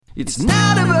It's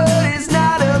not a bird, it's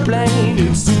not a plane,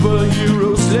 it's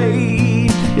Superhero Slate.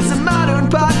 It's a modern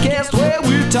podcast where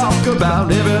we talk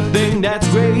about everything that's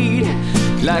great,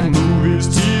 like movies,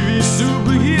 TV,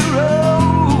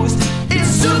 superheroes.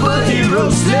 It's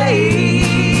Superhero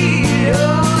Slate.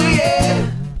 Oh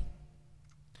yeah.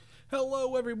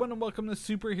 Hello everyone and welcome to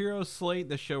Superhero Slate,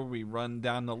 the show where we run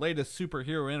down the latest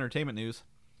superhero entertainment news.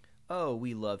 Oh,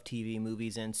 we love TV,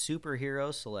 movies, and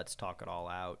superheroes, so let's talk it all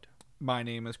out. My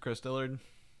name is Chris Dillard.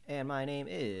 And my name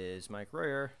is Mike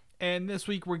Royer. And this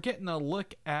week we're getting a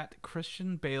look at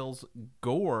Christian Bale's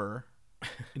gore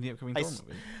in the upcoming Thor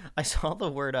movie. I saw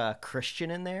the word Christian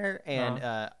in there, and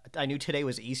I knew today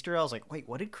was Easter. I was like, wait,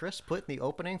 what did Chris put in the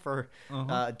opening for?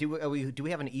 Do we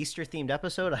have an Easter-themed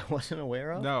episode I wasn't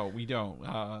aware of? No, we don't.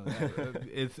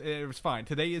 It was fine.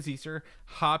 Today is Easter.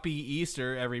 Happy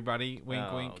Easter, everybody.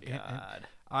 Wink, wink. God.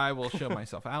 I will show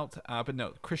myself out. But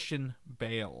no, Christian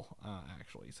Bale,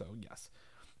 actually. So, yes.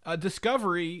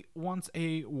 Discovery wants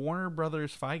a Warner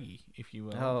Brothers Feige, if you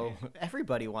will. Oh,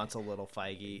 everybody wants a little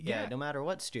Feige. Yeah, no matter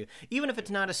what studio. Even if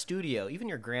it's not a studio, even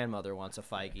your grandmother wants a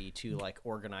Feige to like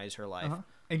organize her life.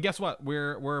 And guess what?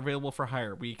 We're available for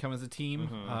hire. We come as a team,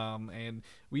 and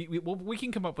we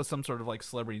can come up with some sort of like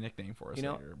celebrity nickname for us. You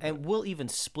know, later, and we'll even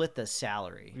split the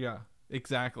salary. Yeah,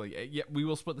 exactly. Yeah, we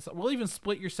will split the. We'll even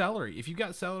split your salary. If you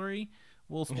got salary,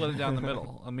 we'll split it down the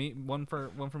middle. One for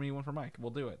me, one for Mike.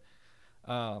 We'll do it.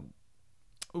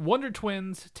 Wonder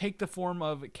Twins take the form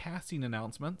of casting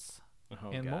announcements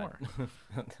and more.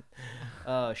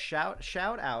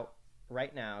 Shout out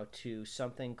right now to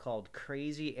something called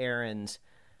Crazy Aaron's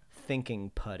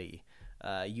Thinking Putty.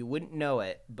 You wouldn't know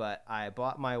it, but I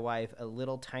bought my wife a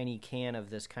little tiny can of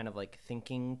this kind of like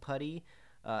thinking putty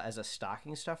as a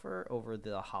stocking stuffer over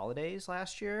the holidays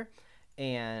last year.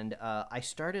 And I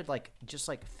started just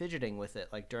fidgeting with it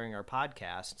like during our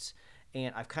podcasts.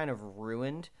 And I've kind of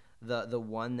ruined the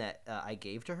one that I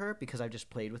gave to her because I've just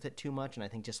played with it too much, and I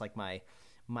think just like my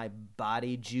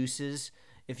body juices,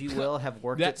 if you will, have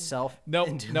worked itself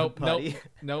into the putty.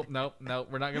 Nope.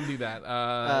 We're not gonna do that.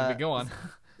 But go on.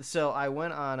 So I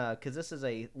went on because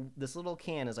this little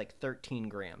can is like 13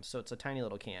 grams, so it's a tiny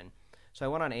little can. So I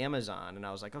went on Amazon and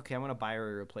I was like, okay, I'm gonna buy a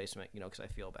replacement, because I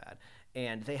feel bad.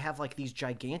 And they have like these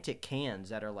gigantic cans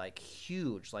that are like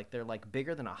huge, like they're like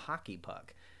bigger than a hockey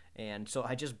puck. And so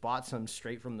I just bought some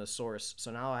straight from the source. So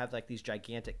now I have like these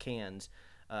gigantic cans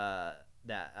that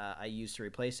I use to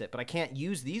replace it. But I can't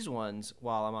use these ones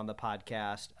while I'm on the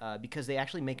podcast because they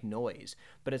actually make noise.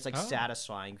 But it's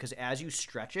satisfying because as you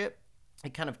stretch it,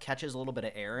 it kind of catches a little bit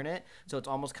of air in it. So it's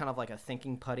almost kind of like a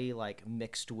thinking putty like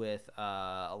mixed with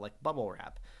like bubble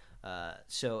wrap.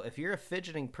 So if you're a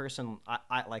fidgeting person,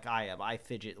 I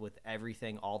fidget with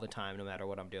everything all the time, no matter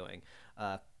what I'm doing.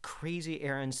 Crazy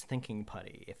Aaron's Thinking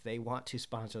Putty. If they want to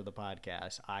sponsor the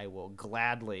podcast, I will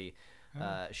gladly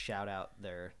shout out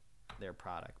their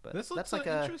product. But this looks that's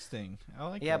interesting. I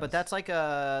like. Yeah, this. but that's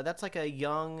like a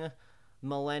young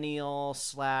millennial /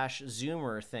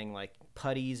 Zoomer thing, like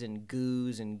putties and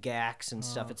goos and gacks and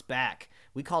stuff. It's back.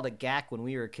 We called it gack when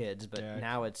we were kids, but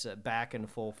now it's back in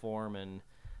full form and.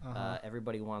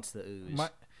 Everybody wants the ooze.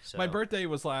 My birthday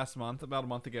was last month, about a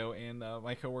month ago, and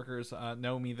my coworkers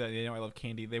know me that they know I love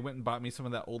candy. They went and bought me some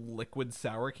of that old liquid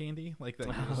sour candy, like that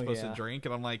you're supposed to drink,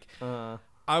 and I'm like,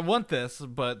 I want this,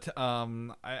 but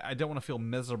I don't want to feel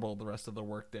miserable the rest of the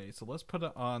workday. So let's put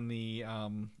it on the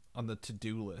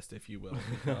to-do list, if you will,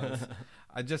 because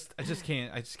I just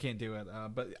can't do it.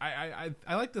 But I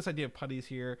like this idea of putties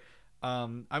here.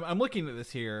 I'm looking at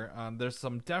this here. There's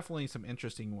definitely some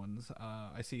interesting ones.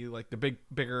 I see like the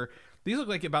bigger. These look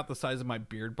like about the size of my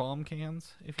beard balm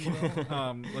cans, if you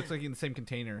will. Looks like in the same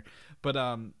container. But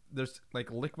there's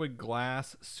like liquid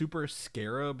glass, super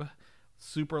scarab,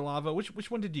 super lava.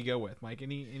 Which one did you go with, Mike?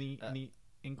 Any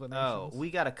inclinations? Oh, we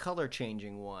got a color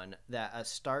changing one that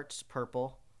starts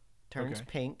purple, turns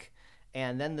pink.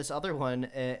 And then this other one,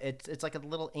 it's like a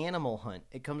little animal hunt.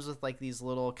 It comes with like these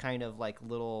little kind of like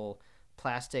little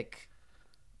plastic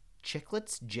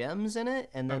chiclets, gems in it,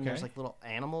 and then there's like little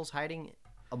animals hiding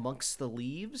amongst the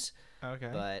leaves. Okay.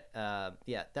 But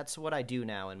yeah, that's what I do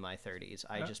now in my 30s.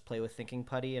 I just play with thinking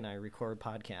putty and I record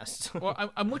podcasts.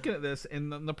 Well, I'm looking at this,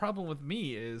 and the problem with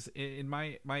me is in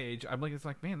my age, I'm looking. It's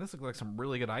like, man, this looks like some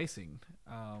really good icing.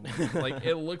 Like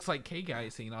it looks like cake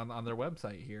icing on their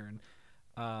website here, and.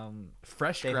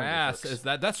 Fresh grass is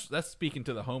that's speaking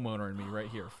to the homeowner in me right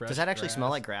here. Fresh Does that actually grass. smell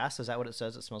like grass? Is that what it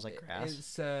says? It smells like grass. It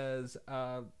says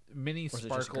mini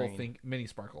sparkle. Mini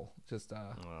sparkle. Just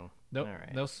nope,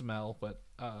 right. No smell, but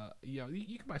you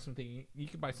can buy something. You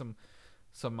can buy some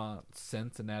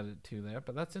scents and add it to there.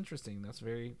 But that's interesting. That's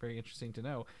very, very interesting to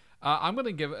know. I'm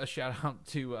gonna give a shout out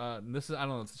to this is I don't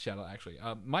know if it's a shout out actually.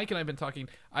 Mike and I've been talking.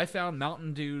 I found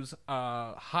Mountain Dew's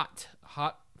hot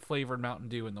flavored Mountain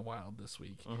Dew in the wild this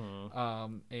week,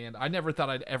 and I never thought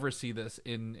I'd ever see this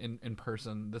in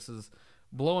person. This is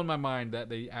blowing my mind that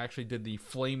they actually did the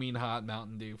flaming hot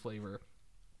Mountain Dew flavor.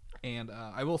 And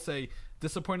I will say,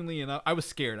 disappointingly enough, I was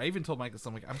scared. I even told Mike this.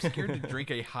 I'm like, I'm scared to drink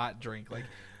a hot drink. Like,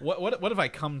 what have I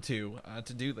come to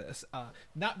do this?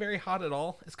 Not very hot at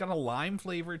all. It's got a lime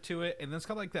flavor to it, and it's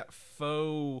got like that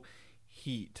faux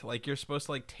heat. Like you're supposed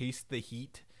to like taste the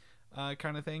heat,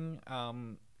 kind of thing.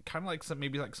 Kind of like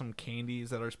some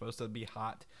candies that are supposed to be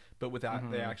hot, but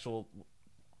without the actual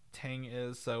tang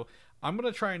is. So I'm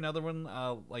gonna try another one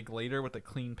like later with a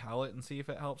clean palate and see if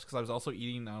it helps. Because I was also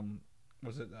eating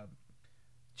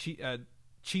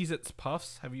Cheez-Its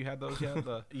Puffs. Have you had those yet?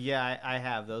 Yeah, I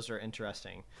have. Those are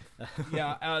interesting.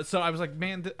 Yeah. So I was like,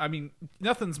 man, I mean,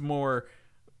 nothing's more,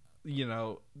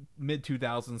 mid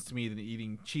 2000s to me than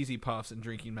eating cheesy puffs and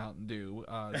drinking Mountain Dew,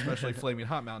 especially flaming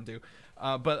hot Mountain Dew.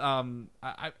 But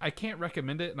I can't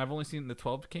recommend it, and I've only seen the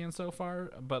 12 can so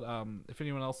far. But if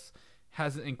anyone else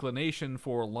has an inclination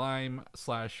for lime /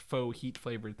 faux heat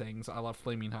flavored things, I love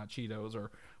flaming hot Cheetos or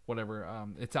whatever.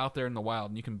 It's out there in the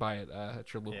wild, and you can buy it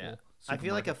at your local. Yeah. I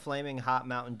feel like a flaming hot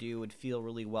Mountain Dew would feel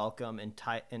really welcome in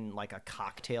like a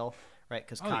cocktail, right?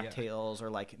 Because cocktails or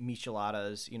like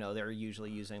micheladas, they're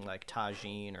usually using like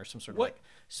Tajin or some sort of like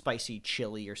spicy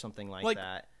chili or something like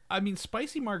that. I mean,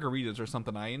 spicy margaritas are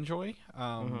something I enjoy.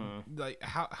 Like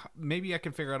how maybe I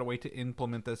could figure out a way to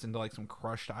implement this into like some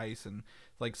crushed ice and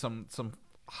like some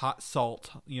hot salt,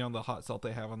 the hot salt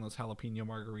they have on those jalapeno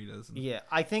margaritas. Yeah,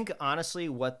 I think honestly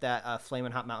what that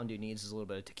Flamin' Hot Mountain Dew needs is a little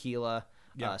bit of tequila,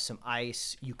 some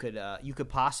ice. You could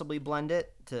possibly blend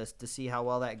it to see how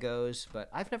well that goes, but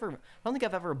I don't think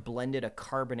I've ever blended a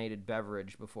carbonated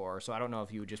beverage before, so I don't know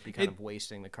if you would just be kind of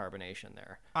wasting the carbonation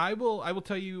there. I will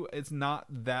tell you it's not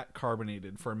that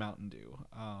carbonated for Mountain Dew.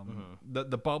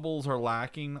 The bubbles are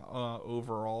lacking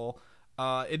overall.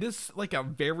 It is like a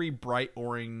very bright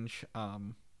orange,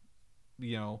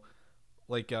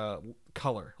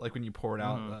 color. Like when you pour it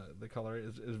out, the color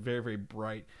is very, very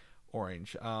bright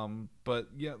orange. But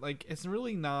yeah, like it's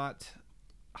really not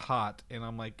hot, and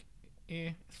I'm like,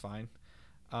 it's fine.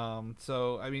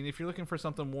 So I mean, if you're looking for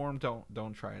something warm,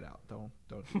 don't try it out. Don't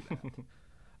do that.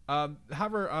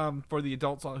 However, for the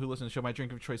adults who listen to the show, my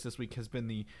drink of choice this week has been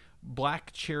the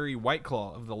Black Cherry White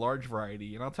Claw of the large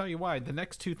variety, and I'll tell you why. The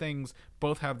next two things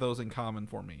both have those in common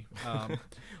for me.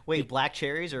 Wait, black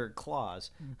cherries or claws?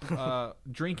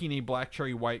 Drinking a Black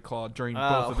Cherry White Claw during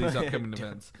both of these upcoming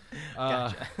events.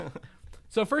 Gotcha.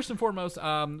 So first and foremost, we're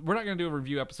not going to do a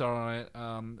review episode on it,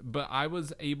 but I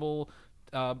was able...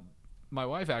 my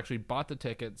wife actually bought the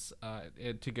tickets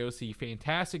to go see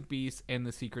Fantastic Beasts and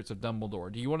the Secrets of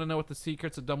Dumbledore. Do you want to know what the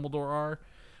Secrets of Dumbledore are?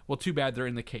 Well, too bad they're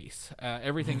in the case.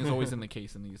 Everything is always in the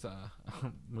case in these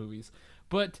movies.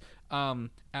 But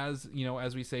as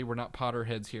we say, we're not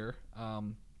Potterheads here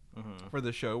for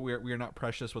the show. We are not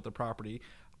precious with the property.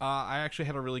 I actually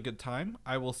had a really good time.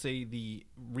 I will say the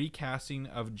recasting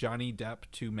of Johnny Depp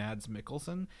to Mads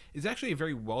Mikkelsen is actually a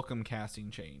very welcome casting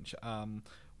change.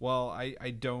 While I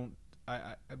know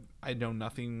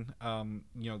nothing,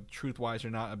 truth-wise or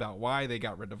not, about why they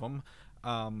got rid of him.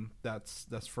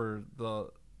 That's for the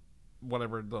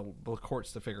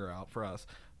courts to figure out for us.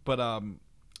 But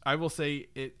I will say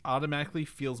it automatically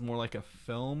feels more like a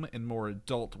film and more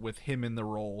adult with him in the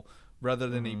role rather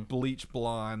than a bleach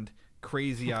blonde,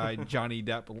 crazy-eyed Johnny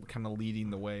Depp kind of leading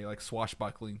the way, like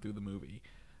swashbuckling through the movie.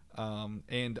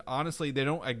 And honestly, they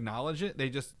don't acknowledge it. They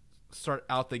just start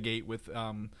out the gate with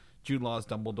Jude Law's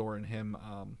Dumbledore and him,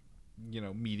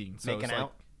 meeting. So making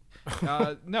out?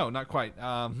 No, not quite.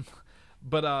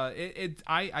 But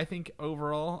I think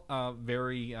overall,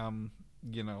 very,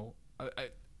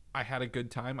 I had a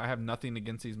good time. I have nothing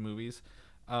against these movies.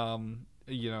 I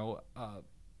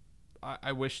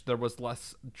wish there was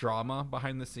less drama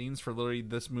behind the scenes for literally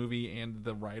this movie and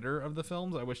the writer of the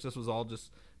films. I wish this was all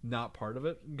just not part of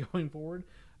it going forward.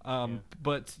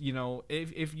 But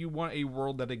if you want a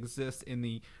world that exists in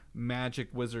the magic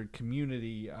wizard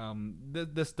community,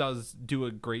 this does do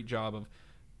a great job of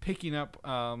picking up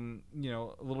a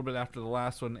little bit after the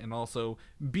last one, and also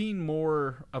being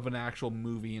more of an actual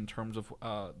movie in terms of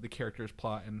the character's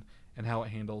plot and how it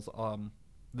handles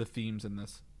the themes in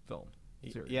this film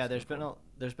series. Yeah, there's been a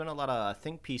lot of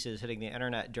think pieces hitting the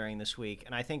internet during this week,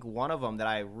 and I think one of them that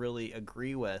I really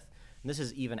agree with, and this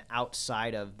is even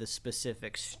outside of the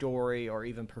specific story or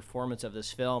even performance of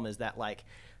this film, is that like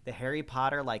the Harry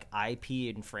Potter like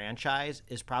IP and franchise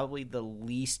is probably the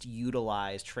least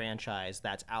utilized franchise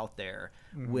that's out there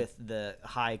with the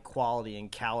high quality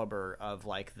and caliber of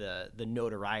like the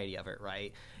notoriety of it,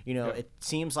 right? You know, it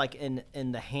seems like in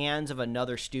the hands of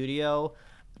another studio,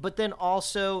 but then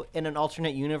also in an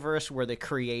alternate universe where the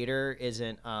creator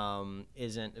isn't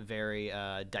very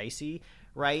dicey,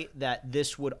 right? That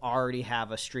this would already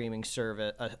have a streaming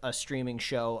service, a streaming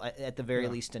show at the very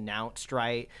least announced,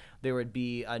 right? There would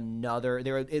be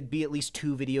it'd be at least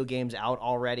 2 video games out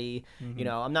already. You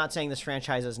know, I'm not saying this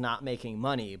franchise is not making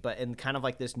money, but in kind of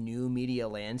like this new media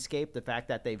landscape, the fact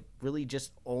that they've really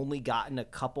just only gotten a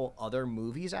couple other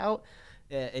movies out,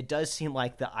 it does seem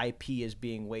like the IP is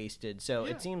being wasted. So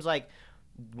it seems like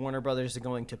Warner Brothers is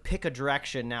going to pick a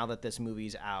direction now that this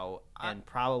movie's out and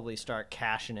probably start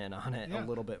cashing in on it a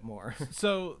little bit more.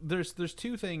 So there's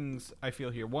 2 things I feel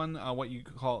here. One, what you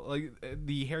call like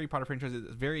the Harry Potter franchise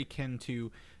is very akin to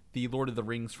the Lord of the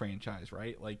Rings franchise,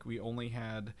 right? Like we only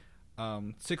had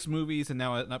 6 movies and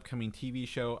now an upcoming TV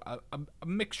show, a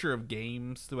mixture of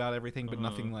games throughout everything, but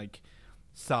nothing like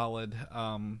solid,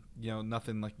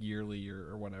 nothing like yearly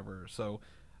or whatever. So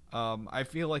I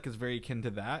feel like it's very akin to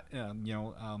that.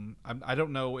 I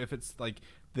don't know if it's like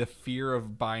the fear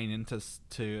of buying into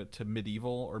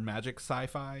medieval or magic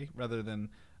sci-fi rather than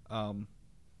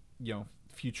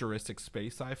futuristic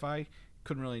space sci-fi.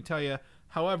 Couldn't really tell you.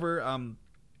 However,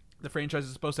 the franchise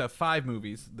is supposed to have 5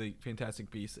 movies. The Fantastic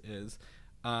Beasts is,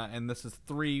 and this is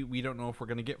 3. We don't know if we're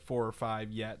going to get 4 or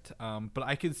 5 yet. But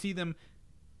I could see them,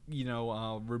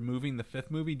 removing the 5th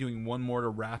movie, doing one more to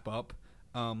wrap up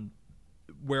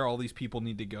where all these people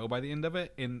need to go by the end of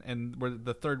it, and where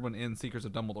the 3rd one ends, Secrets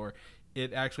of Dumbledore,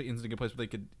 it actually ends in a good place where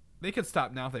they could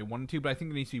stop now if they wanted to, but I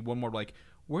think there needs to be one more like,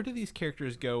 where do these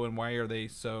characters go and why are they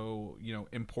so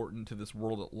important to this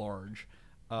world at large?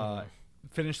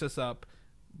 Finish this up,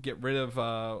 get rid of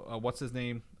what's his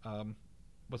name,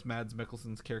 what's Mads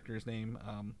Mikkelsen's character's name,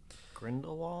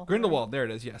 Grindelwald, there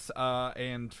it is, yes,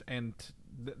 and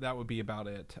that would be about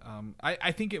it.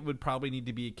 I think it would probably need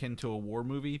to be akin to a war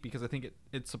movie because I think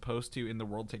it's supposed to in the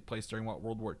world take place during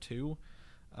World War II,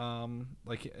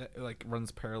 like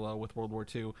runs parallel with World War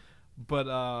II.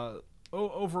 But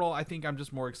overall, I think I'm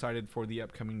just more excited for the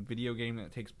upcoming video game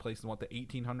that takes place in the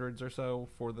 1800s or so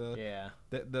for the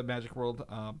Magic World,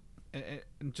 and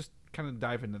just kind of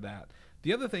dive into that.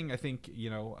 The other thing I think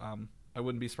I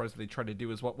wouldn't be surprised if they try to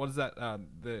do is what is that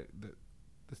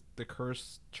the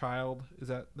Cursed Child, is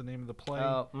that the name of the play?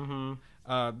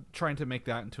 Trying to make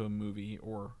that into a movie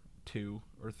or 2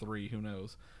 or 3, who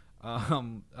knows?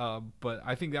 But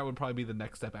I think that would probably be the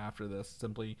next step after this.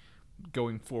 Simply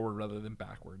going forward rather than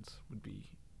backwards would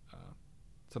be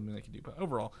something they could do. But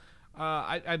overall,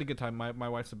 I had a good time. My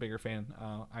wife's a bigger fan.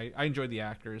 I enjoyed the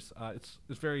actors. It's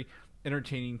very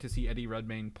entertaining to see Eddie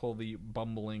Redmayne pull the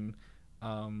bumbling,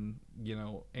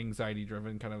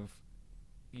 anxiety-driven kind of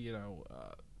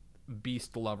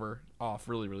beast lover off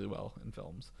really, really well in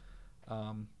films.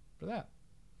 For that,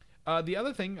 the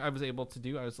other thing I was able to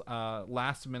do, I was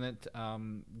last minute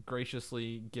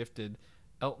graciously gifted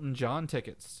Elton John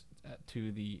tickets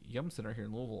to the Yum Center here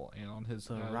in Louisville, and on his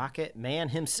Rocket Man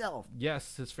himself.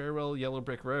 Yes, his Farewell Yellow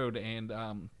Brick Road, and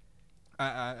I'm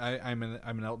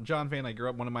an Elton John fan. I grew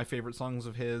up. One of my favorite songs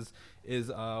of his is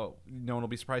no one will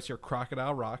be surprised here,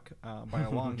 Crocodile Rock by a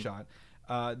long shot.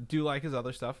 Do like his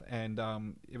other stuff, and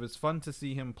it was fun to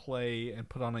see him play and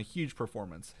put on a huge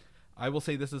performance. I will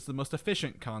say this is the most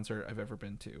efficient concert I've ever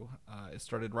been to. It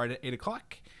started right at 8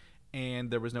 o'clock,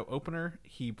 and there was no opener.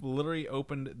 He literally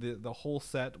opened the whole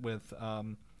set with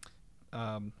Tiny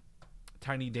Dancer.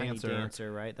 Tiny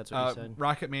Dancer, right? That's what he said.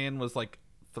 Rocket Man was like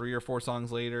 3 or 4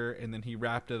 songs later, and then he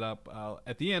wrapped it up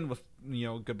at the end with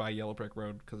Goodbye Yellow Brick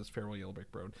Road, because it's Farewell Yellow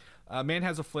Brick Road. Man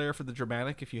has a flair for the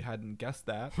dramatic, if you hadn't guessed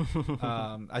that.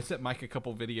 I sent Mike a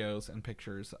couple videos and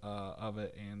pictures of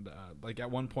it, and like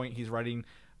at one point he's writing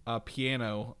a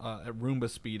piano at Roomba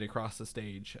speed across the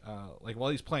stage, like while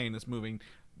he's playing, it's moving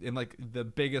in like the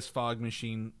biggest fog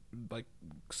machine like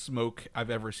smoke I've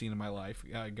ever seen in my life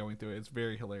going through it. It's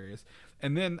very hilarious.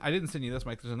 And then I didn't send you this,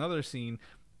 Mike, there's another scene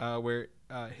where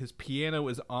his piano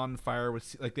is on fire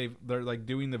with like they're like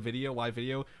doing the live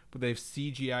video, but they've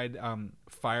CGI'd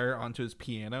fire onto his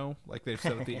piano, like they've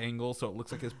set up the angle so it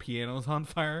looks like his piano's on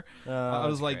fire. I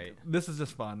was like, great. This is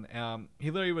just fun.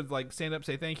 He literally would like stand up,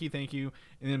 say thank you,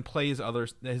 and then play his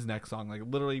next song, like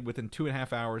literally within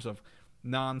 2.5 hours of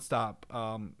nonstop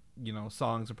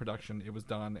songs and production. It was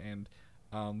done, and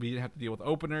we didn't have to deal with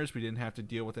openers. We didn't have to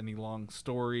deal with any long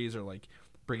stories or like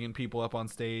bringing people up on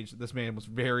stage. This man was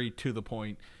very to the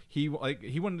point. He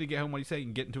wanted to get home, what do you say,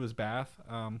 and get into his bath.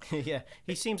 Yeah,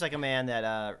 he seems like a man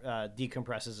that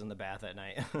decompresses in the bath at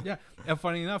night. Yeah, and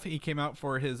funny enough, he came out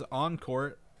for his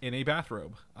encore in a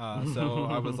bathrobe. So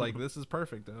I was like, this is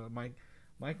perfect.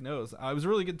 Mike knows. It was a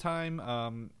really good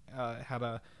time. Had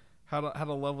a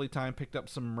lovely time. Picked up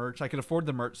some merch. I could afford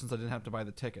the merch since I didn't have to buy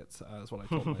the tickets. Is what I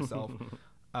told myself.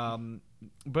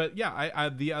 But yeah,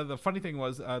 the funny thing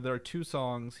was there are 2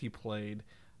 songs he played.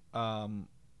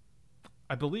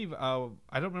 I believe I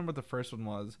don't remember what the first one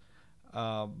was,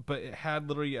 but it had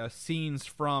literally scenes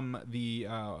from the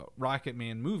Rocket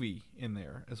Man movie in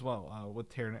there as well with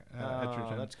Taron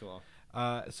Egerton. That's cool.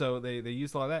 So they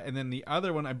used a lot of that, and then the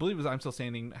other one I believe was I'm Still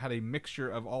Standing had a mixture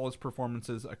of all his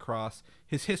performances across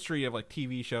his history of like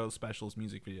TV shows, specials,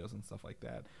 music videos, and stuff like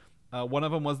that. One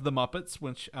of them was The Muppets,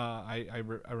 which I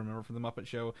remember from The Muppet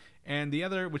Show. And the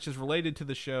other, which is related to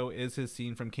the show, is his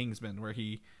scene from Kingsman, where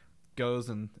he goes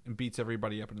and beats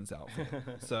everybody up in his outfit.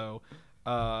 So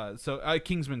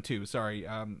Kingsman 2, sorry.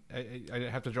 I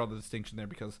have to draw the distinction there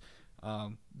because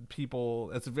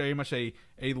people, it's very much a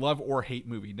love or hate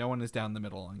movie. No one is down the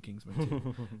middle on Kingsman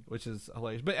 2, which is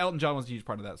hilarious. But Elton John was a huge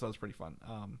part of that, so it was pretty fun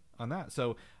on that.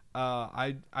 So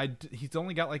he's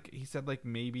only got, like, he said, like,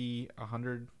 maybe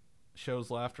 100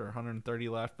 shows left or 130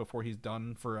 left before he's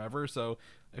done forever. So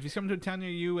if he's coming to a town near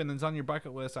you and it's on your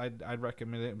bucket list, I'd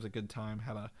recommend it. It was a good time.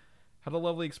 Had a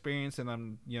lovely experience, and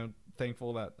I'm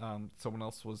thankful that someone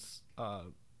else was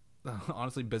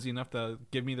honestly busy enough to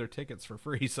give me their tickets for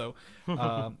free. So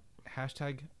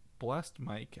hashtag blessed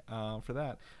Mike for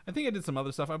that. I think I did some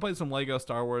other stuff. I played some Lego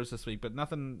Star Wars this week, but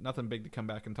nothing big to come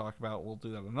back and talk about. We'll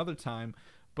do that another time.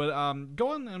 But go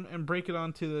on and break it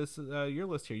onto this your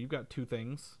list here. You've got 2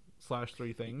 things /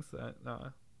 3 things that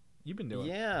you've been doing.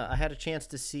 Yeah, I had a chance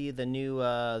to see the new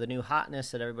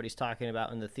hotness that everybody's talking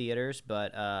about in the theaters,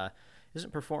 but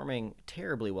isn't performing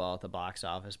terribly well at the box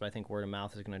office. But I think word of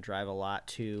mouth is going to drive a lot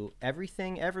to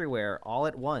Everything Everywhere All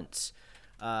at Once,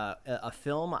 a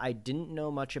film I didn't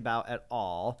know much about at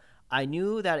all. I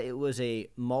knew that it was a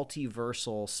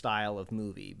multiversal style of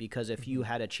movie because if you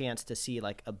had a chance to see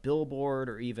like a billboard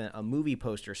or even a movie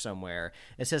poster somewhere,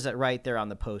 it says it right there on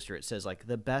the poster. It says like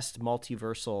the best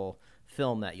multiversal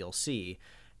film that you'll see.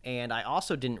 And I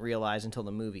also didn't realize until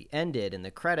the movie ended in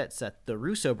the credits that the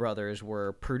Russo brothers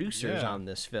were producers on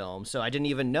this film. So I didn't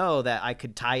even know that I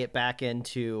could tie it back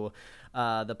into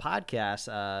the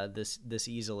podcast this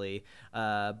easily.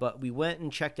 But we went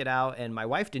and checked it out, and my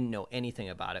wife didn't know anything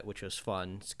about it, which was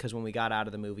fun because when we got out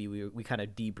of the movie, we kind of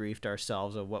debriefed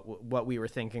ourselves of what we were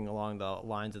thinking along the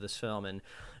lines of this film. And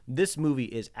this movie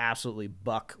is absolutely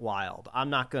buck wild.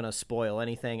 I'm not going to spoil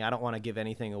anything. I don't want to give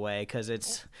anything away because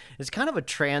it's kind of a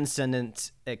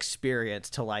transcendent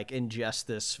experience to like ingest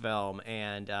this film,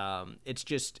 and it's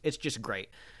just great.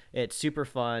 It's super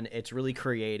fun. It's really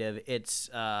creative. It's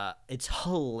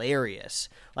hilarious.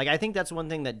 Like I think that's one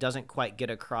thing that doesn't quite get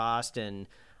across, and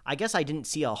I guess I didn't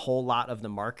see a whole lot of the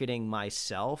marketing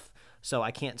myself, so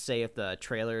I can't say if the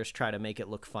trailers try to make it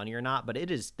look funny or not, but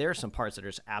there are some parts that are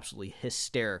just absolutely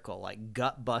hysterical, like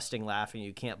gut-busting laughing.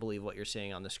 You can't believe what you're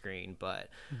seeing on the screen, but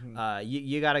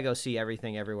you got to go see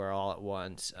Everything Everywhere All at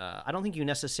Once. I don't think you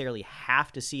necessarily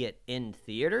have to see it in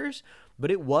theaters,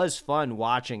 but it was fun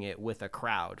watching it with a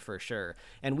crowd for sure.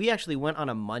 And we actually went on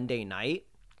a Monday night.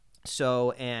 So,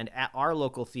 and at our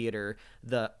local theater,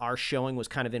 our showing was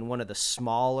kind of in one of the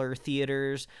smaller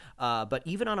theaters. But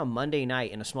even on a Monday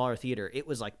night in a smaller theater, it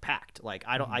was like packed. Like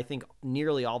I think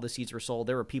nearly all the seats were sold.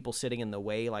 There were people sitting in the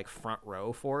way, like front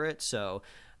row for it. So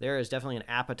there is definitely an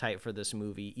appetite for this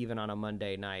movie, even on a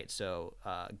Monday night. So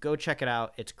go check it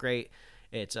out. It's great.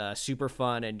 It's super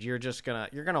fun, and you're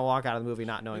gonna walk out of the movie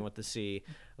not knowing what to see.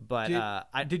 But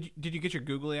did you get your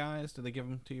googly eyes? Did they give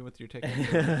them to you with your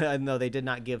ticket? No, they did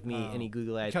not give me any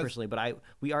googly eyes personally, but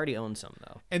we already own some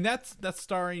though. And that's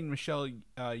starring Michelle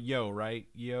Yeoh, right?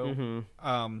 Yeoh.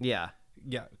 Mm-hmm. Yeah.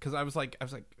 Because I was like,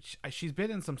 she's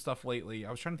been in some stuff lately.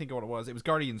 I was trying to think of what it was. It was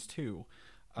Guardians 2.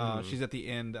 She's at the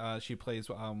end. She plays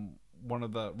one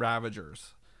of the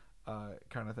Ravagers.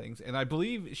 Kind of things, and I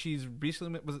believe she's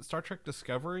recently, was it Star Trek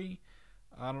Discovery?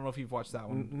 I don't know if you've watched that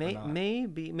one.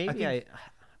 Maybe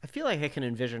I feel like I can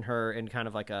envision her in kind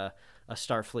of like a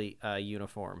Starfleet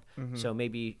uniform. Mm-hmm. So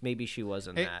maybe she was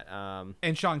in that.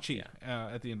 And Shang-Chi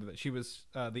at the end of it, she was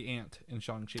the ant in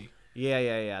Shang-Chi.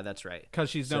 Yeah, that's right. Because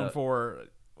she's known for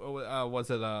was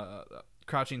it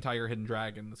Crouching Tiger, Hidden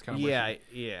Dragon? That's kind of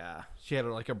she had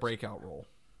like a breakout role.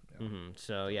 Mm-hmm.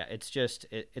 So yeah, it's just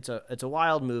it's a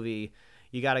wild movie.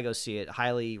 You got to go see it.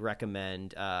 Highly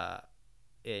recommend.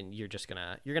 and you're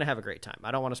gonna have a great time.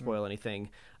 I don't want to spoil anything.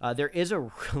 There is a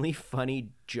really funny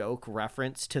joke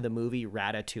reference to the movie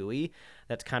Ratatouille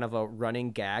that's kind of a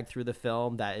running gag through the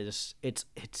film. That is, it's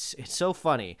so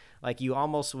funny. Like, you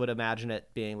almost would imagine it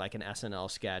being like an SNL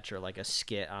sketch or like a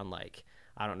skit on, like,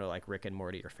 I don't know, like Rick and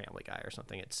Morty or Family Guy or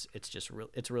something. It's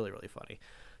really, really funny.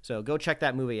 So go check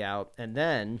that movie out. And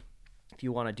then if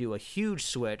you want to do a huge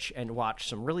switch and watch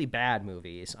some really bad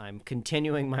movies, I'm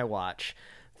continuing my watch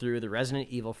through the Resident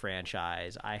Evil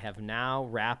franchise. I have now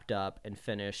wrapped up and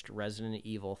finished Resident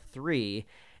Evil 3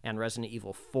 and Resident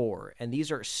Evil 4. And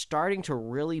these are starting to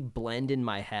really blend in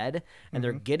my head, and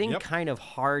they're getting kind of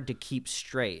hard to keep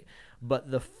straight.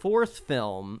 But the fourth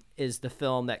film is the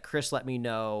film that Chris let me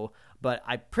know, but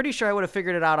I'm pretty sure I would have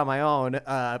figured it out on my own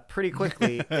pretty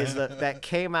quickly, is that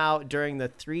came out during the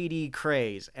 3D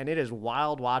craze. And it is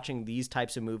wild watching these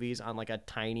types of movies on like a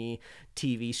tiny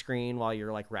TV screen while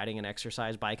you're like riding an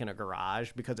exercise bike in a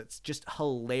garage, because it's just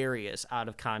hilarious out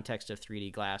of context of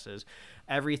 3D glasses.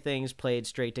 Everything's played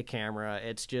straight to camera.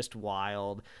 It's just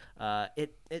wild.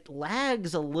 It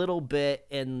lags a little bit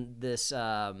in this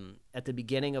at the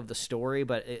beginning of the story,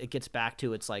 but it gets back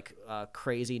to its like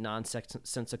crazy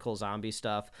nonsensical zombie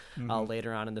stuff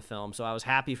later on in the film. So I was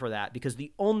happy for that, because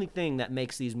the only thing that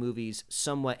makes these movies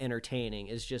somewhat entertaining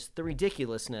is just the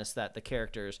ridiculousness that the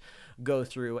characters go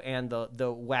through, and the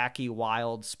wacky,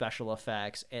 wild special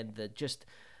effects, and the just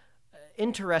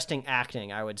interesting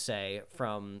acting, I would say,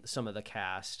 from some of the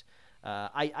cast.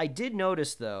 I did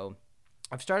notice, though,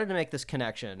 I've started to make this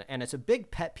connection, and it's a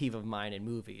big pet peeve of mine in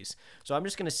movies. So I'm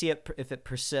just going to see if it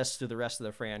persists through the rest of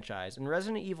the franchise. In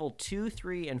Resident Evil 2,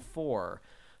 3, and 4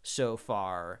 so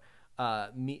far,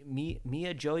 Mia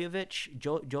Jovovich,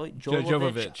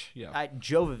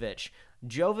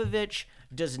 Jovovich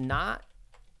does not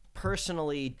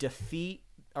personally defeat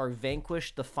or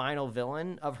vanquish the final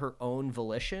villain of her own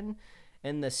volition.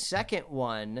 In the second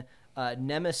one,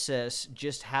 Nemesis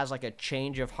just has like a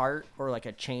change of heart or like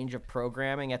a change of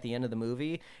programming at the end of the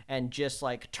movie, and just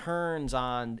like turns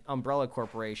on Umbrella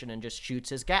Corporation and just shoots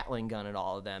his Gatling gun at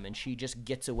all of them, and she just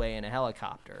gets away in a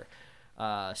helicopter.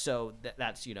 So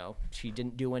that's, you know, she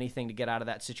didn't do anything to get out of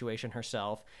that situation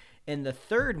herself. In the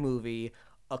third movie,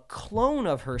 a clone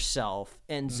of herself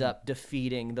ends up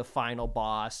defeating the final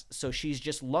boss, so she's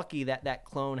just lucky that that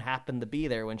clone happened to be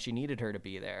there when she needed her to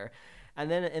be there. And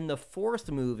then in the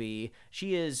fourth movie,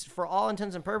 she is, for all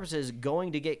intents and purposes,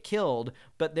 going to get killed,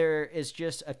 but there is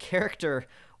just a character,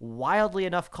 wildly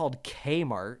enough, called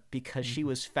Kmart, because she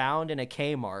was found in a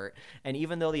Kmart, and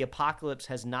even though the apocalypse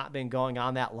has not been going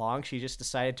on that long, she just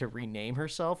decided to rename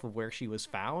herself of where she was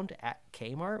found, at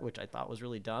Kmart, which I thought was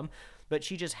really dumb. But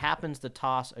she just happens to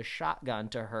toss a shotgun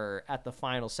to her at the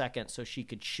final second so she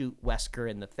could shoot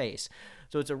Wesker in the face.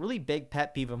 So it's a really big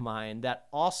pet peeve of mine that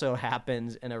also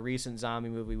happens in a recent zombie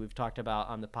movie we've talked about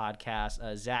on the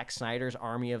podcast, Zack Snyder's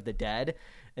Army of the Dead.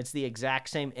 It's the exact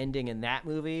same ending in that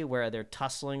movie, where they're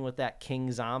tussling with that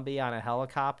king zombie on a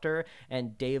helicopter,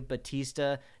 and Dave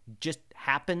Bautista just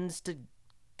happens to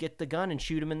get the gun and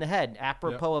shoot him in the head,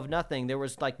 apropos of nothing. There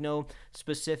was like no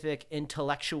specific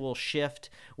intellectual shift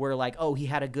where like, oh, he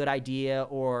had a good idea,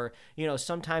 or, you know,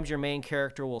 sometimes your main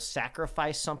character will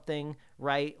sacrifice something,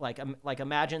 right? Like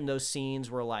imagine those scenes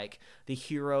where like the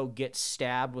hero gets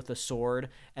stabbed with a sword,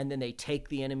 and then they take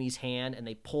the enemy's hand and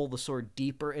they pull the sword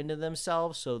deeper into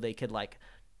themselves so they could like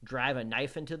drive a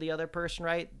knife into the other person,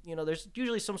 right? You know, there's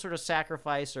usually some sort of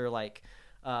sacrifice or like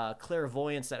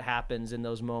clairvoyance that happens in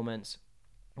those moments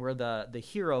where the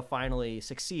hero finally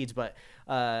succeeds, but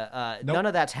none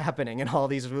of that's happening in all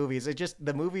these movies.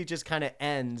 The movie just kind of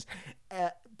ends.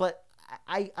 But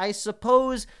I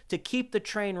suppose to keep the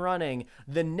train running,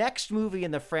 the next movie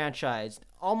in the franchise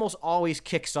almost always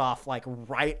kicks off like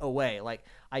right away. Like,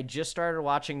 I just started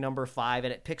watching number 5,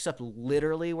 and it picks up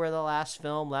literally where the last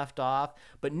film left off.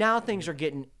 But now things are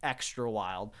getting extra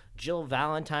wild. Jill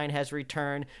Valentine has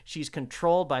returned. She's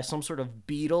controlled by some sort of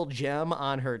beetle gem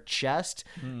on her chest.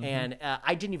 And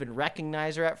I didn't even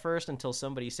recognize her at first until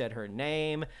somebody said her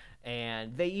name.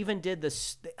 And they even did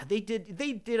this. They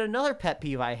did another pet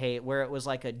peeve I hate, where it was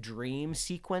like a dream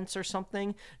sequence or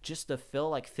something, just to fill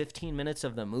like 15 minutes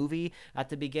of the movie at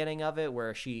the beginning of it,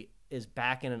 where she is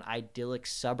back in an idyllic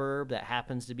suburb that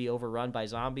happens to be overrun by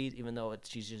zombies, even though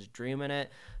she's just dreaming it.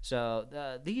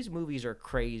 So these movies are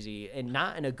crazy, and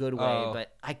not in a good way,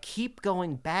 but I keep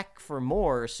going back for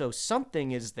more, so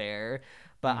something is there.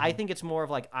 But I think it's more of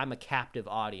like, I'm a captive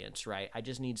audience, right? I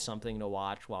just need something to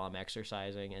watch while I'm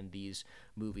exercising, and these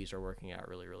movies are working out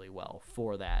really, really well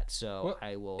for that. So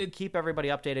I will keep everybody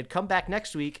updated. Come back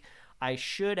next week. I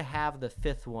should have the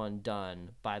 5th one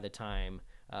done by the time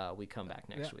we come back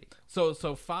next week. So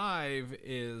 5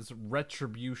 is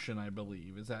Retribution, I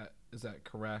believe. Is that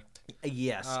correct?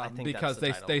 Yes, I think because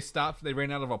that's the title. they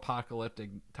ran out of apocalyptic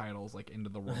titles like End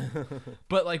of the World.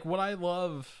 But like what I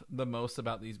love the most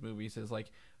about these movies is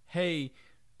like, hey,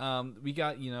 we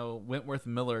got Wentworth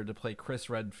Miller to play Chris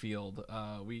Redfield.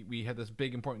 We had this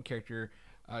big important character,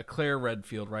 Claire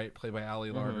Redfield, right, played by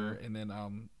Ali Larter, and then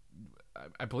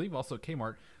I believe also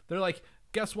Kmart. They're like,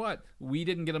 guess what? We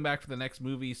didn't get them back for the next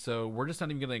movie, so we're just not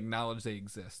even going to acknowledge they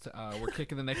exist. We're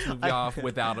kicking the next movie off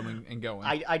without them and going.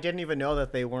 I didn't even know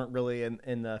that they weren't really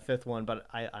in the 5th one, but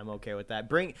I'm okay with that.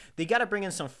 They got to bring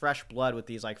in some fresh blood with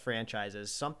these like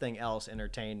franchises. Something else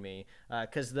entertained me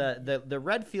because the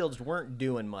Redfields weren't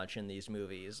doing much in these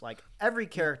movies. Like every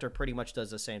character pretty much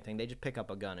does the same thing. They just pick up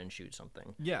a gun and shoot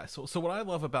something. Yeah. So what I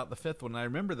love about the 5th one, and I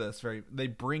remember this they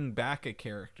bring back a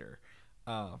character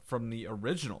from the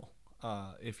original.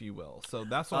 If you will. So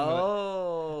that's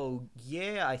what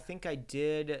yeah, I think I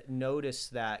did notice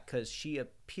that because she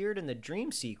appeared in the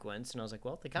dream sequence, and I was like,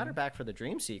 well, they got her back for the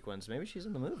dream sequence. Maybe she's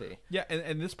in the movie. Yeah,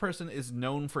 and this person is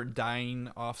known for dying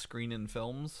off screen in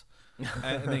films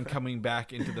and then coming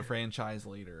back into the franchise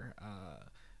later.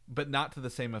 But not to the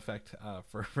same effect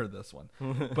for this one.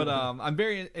 But I'm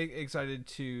very excited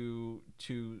to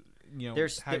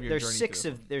there's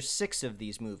 6 of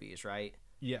these movies, right?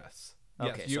 Yes.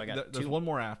 Okay, yes, so I got there's 2. one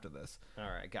more after this. All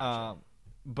right, gotcha.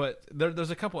 But there's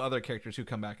a couple other characters who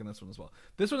come back in this one as well.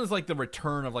 This one is like the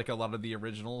return of like a lot of the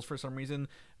originals for some reason.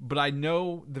 But I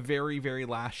know the very, very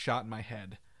last shot in my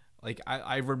head. Like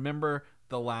I remember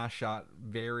the last shot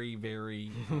very,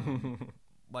 very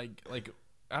like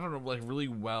I don't know, like really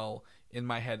well in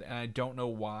my head, and I don't know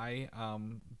why.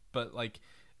 But like.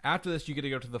 After this, you get to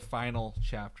go to the final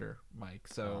chapter, Mike.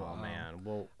 So,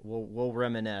 man, we'll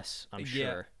reminisce. I'm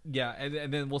sure. Yeah,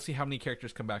 and then we'll see how many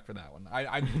characters come back for that one.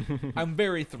 I'm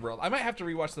very thrilled. I might have to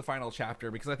rewatch the final chapter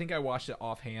because I think I watched it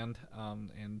offhand.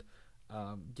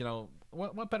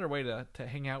 What better way to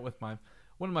hang out with one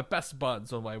of my best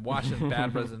buds when I watching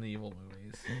bad Resident Evil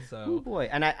movies. So, oh boy,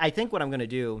 and I think what I'm gonna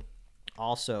do,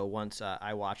 also once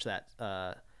I watch that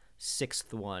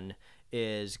 6th one.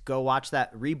 Is go watch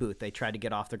that reboot they tried to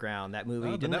get off the ground. That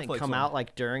movie didn't it come out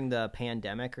like during the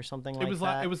pandemic or something like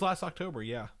that? It was last October,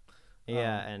 yeah.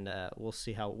 Yeah, and we'll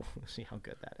see how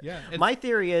good that is. Yeah, my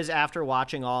theory is after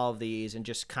watching all of these and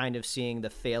just kind of seeing the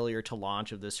failure to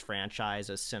launch of this franchise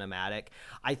as cinematic,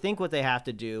 I think what they have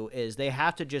to do is they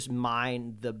have to just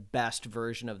mine the best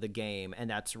version of the game, and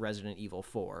that's Resident Evil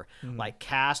 4. Like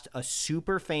cast a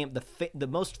super the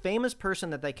most famous person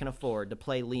that they can afford to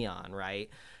play Leon, right?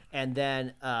 And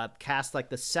then cast like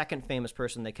the second famous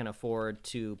person they can afford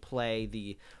to play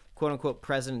the quote-unquote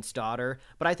president's daughter.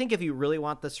 But I think if you really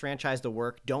want this franchise to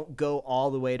work, don't go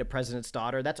all the way to president's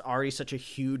daughter. That's already such a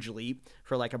huge leap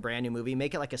for like a brand new movie.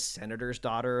 Make it like a senator's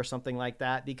daughter or something like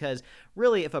that. Because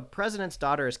really, if a president's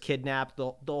daughter is kidnapped,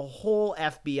 the whole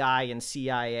FBI and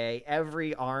CIA,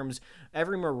 every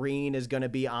Marine is going to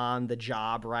be on the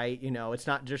job, right? It's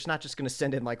not just going to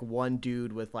send in like one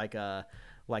dude with like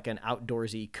an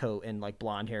outdoorsy coat and like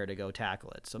blonde hair to go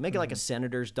tackle it. So make it like a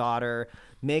senator's daughter,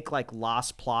 make like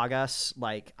Las Plagas.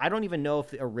 Like, I don't even know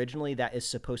if originally that is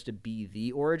supposed to be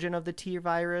the origin of the T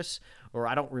virus, or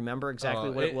I don't remember exactly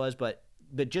what it was, but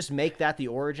just make that the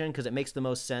origin because it makes the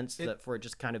most sense for it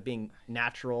just kind of being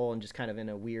natural and just kind of in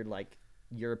a weird like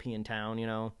European town,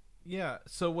 Yeah.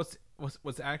 So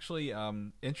what's actually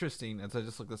interesting as I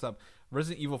just looked this up,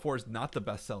 Resident Evil 4 is not the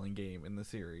best-selling game in the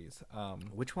series.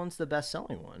 Which one's the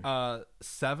best-selling one?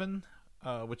 7,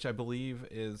 which I believe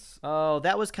is. Oh,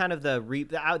 that was kind of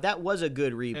that was a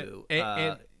good reboot.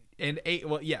 And 8,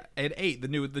 well, yeah, and 8,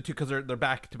 the two, because they're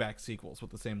back-to-back sequels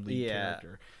with the same lead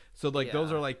character. So like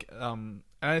those are like, and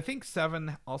I think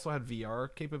 7 also had VR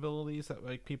capabilities that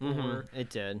like people were. It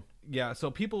did. Yeah,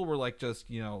 so people were like just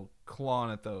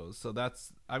clawing at those. So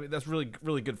that's really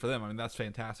really good for them. I mean that's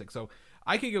fantastic. So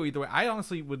I could go either way. I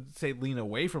honestly would say lean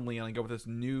away from Leon and go with this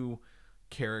new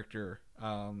character.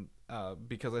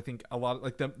 Because I think a lot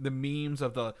like the memes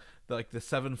of the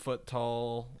 7-foot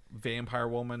tall vampire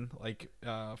woman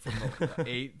from the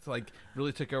 8 like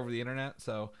really took over the internet.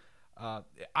 So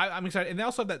I'm excited, and they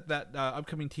also have that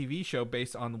upcoming TV show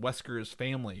based on Wesker's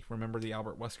family. Remember the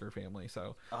Albert Wesker family?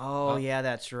 So yeah,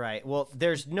 that's right. Well,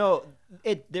 there's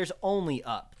only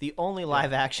Up, the only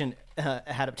live action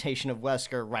adaptation of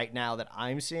Wesker right now that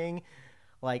I'm seeing.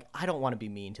 Like, I don't want to be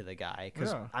mean to the guy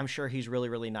because I'm sure he's really,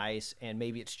 really nice, and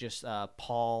maybe it's just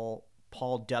Paul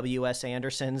W.S.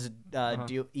 Anderson's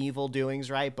evil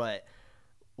doings, right? But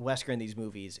Wesker in these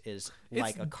movies is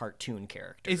like a cartoon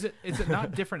character. Is it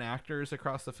not different actors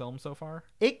across the film so far?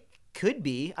 It could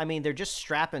be. I mean, they're just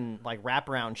strapping like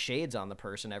wraparound shades on the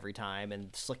person every time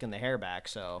and slicking the hair back,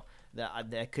 so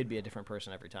that could be a different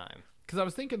person every time. Because I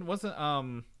was thinking, wasn't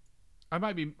I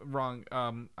might be wrong.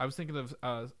 I was thinking of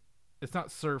it's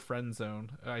not Sir Friendzone.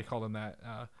 I called him that.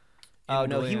 Oh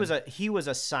no, he was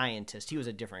a scientist. He was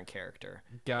a different character.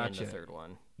 Gotcha. In the third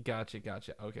one. Gotcha.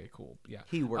 Okay, cool. Yeah.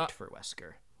 He worked for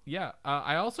Wesker. Yeah.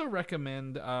 I also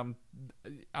recommend. I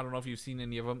don't know if you've seen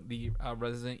any of them. The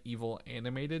Resident Evil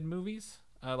animated movies,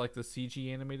 like the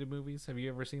CG animated movies. Have you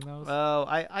ever seen those? Oh,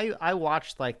 I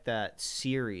watched like that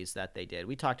series that they did.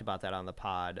 We talked about that on the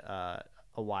pod a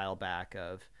while back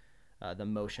of. The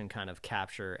motion kind of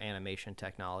capture animation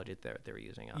technology that they were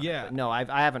using on it. But no, I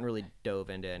haven't really dove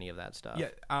into any of that stuff. Yeah,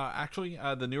 actually,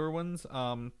 the newer ones,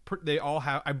 they all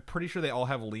have. I'm pretty sure they all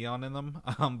have Leon in them.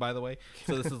 By the way,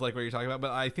 so this is like what you're talking about. But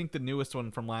I think the newest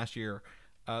one from last year,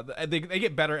 they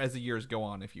get better as the years go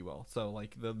on, if you will. So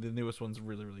like the newest one's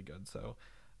really really good. So,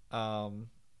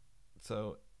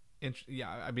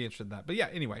 yeah, I'd be interested in that. But yeah,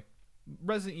 anyway.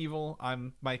 Resident Evil,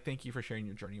 Mike, thank you for sharing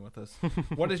your journey with us.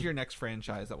 What is your next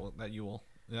franchise that you will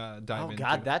dive into? Oh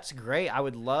God, that's great. I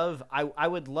would love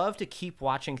to keep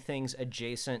watching things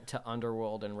adjacent to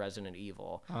Underworld and Resident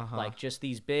Evil. Like just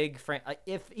these big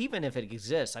even if it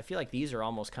exists, I feel like these are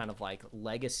almost kind of like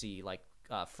legacy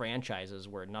franchises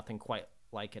where nothing quite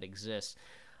like it exists.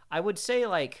 I would say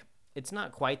like it's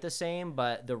not quite the same,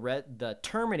 but the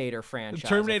Terminator franchise.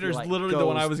 Terminator's like literally the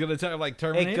one I was going to tell. Like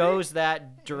Terminator, it goes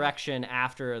that direction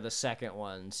after the second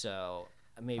one. So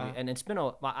maybe, and it's been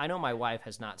I know my wife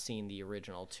has not seen the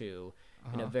original two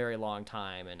in a very long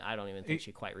time, and I don't even think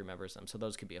she quite remembers them. So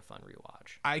those could be a fun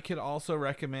rewatch. I could also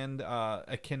recommend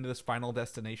akin to this Final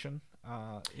Destination.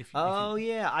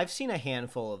 Yeah, I've seen a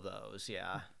handful of those.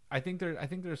 Yeah, I think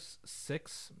there's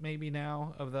 6 maybe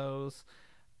now of those.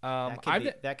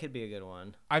 That could be a good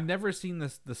one. I've never seen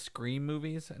the Scream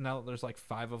movies, and now there's like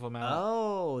 5 of them out.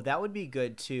 Oh, that would be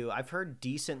good too. I've heard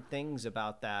decent things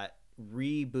about that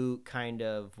reboot kind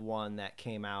of one that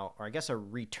came out, or I guess a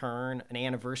return, an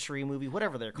anniversary movie,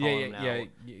 whatever they're calling now.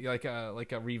 Yeah, like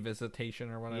a revisitation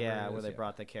or whatever. Yeah, where they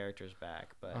brought the characters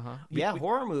back. But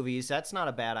horror movies, that's not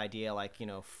a bad idea. Like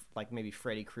like maybe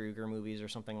Freddy Krueger movies or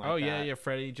something like that. Oh yeah,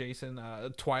 Freddy, Jason,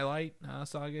 Twilight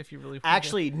saga. If you really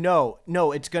actually no,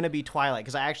 it's gonna be Twilight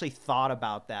because I actually thought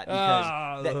about that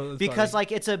because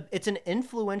like it's an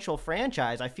influential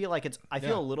franchise. I feel like I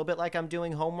feel a little bit like I'm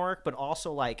doing homework, but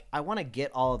also like I want to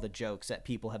get all of the jokes that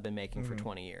people have been making for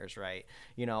 20 years, right?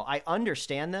 I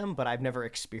understand them, but I've never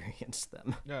experienced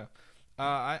them. Yeah,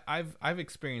 I've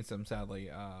experienced them. Sadly,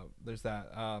 there's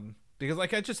that. Because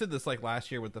like I just did this like last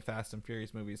year with the Fast and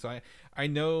Furious movie, so I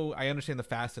understand the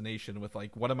fascination with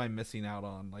like what am I missing out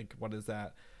on? Like what is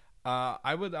that?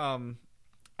 I would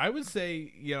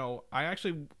say I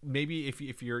actually maybe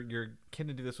if you're keen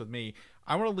to do this with me,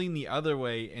 I want to lean the other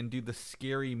way and do the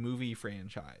Scary Movie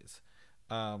franchise.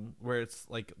 Where it's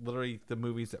like literally the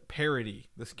movies that parody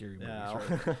the scary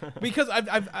movies, right? Because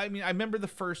I remember the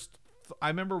first, I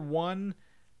remember 1,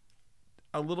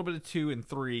 a little bit of 2 and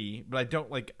 3, but I don't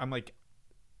like. I'm like,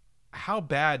 how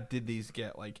bad did these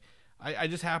get? Like, I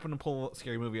just happened to pull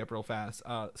Scary Movie up real fast.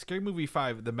 Scary Movie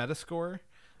 5, the Metascore,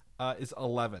 is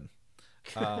 11.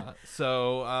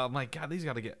 So I'm like, God, these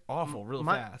got to get awful real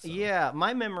fast. So. Yeah,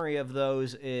 my memory of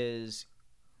those is.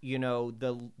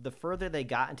 The further they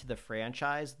got into the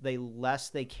franchise, the less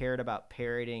they cared about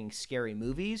parodying scary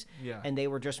movies, and they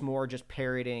were just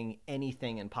parodying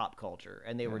anything in pop culture,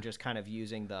 and they were just kind of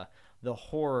using the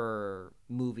horror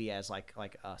movie as like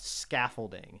a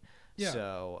scaffolding. Yeah.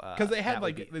 So because they had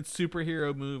like the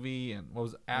superhero movie and what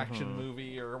was action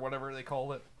movie or whatever they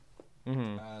call it.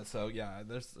 So yeah,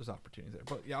 there's opportunities there,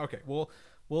 but yeah, okay, we'll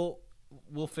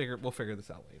figure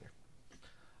this out later.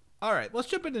 All right, let's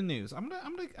jump into news. I'm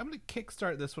gonna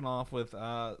kickstart this one off with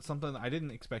something I didn't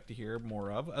expect to hear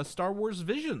more of: Star Wars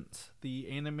Visions, the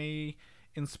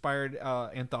anime-inspired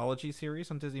anthology series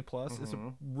on Disney Plus, is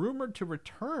rumored to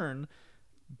return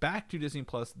back to Disney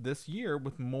Plus this year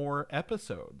with more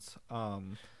episodes.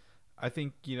 I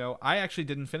think I actually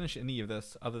didn't finish any of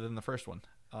this other than the first one.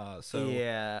 So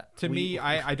yeah, to me,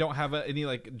 I don't have any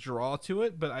like draw to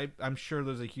it, but I'm sure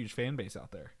there's a huge fan base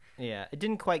out there. Yeah, it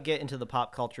didn't quite get into the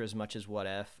pop culture as much as What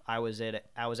If. I was at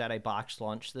a boxed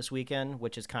lunch this weekend,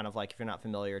 which is kind of like, if you're not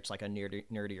familiar, it's like a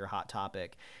nerdy or hot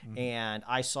topic. And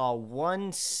I saw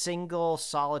one single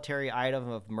solitary item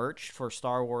of merch for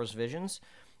Star Wars Visions,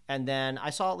 and then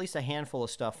I saw at least a handful of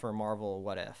stuff for Marvel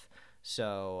What If.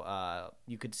 So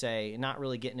you could say not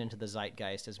really getting into the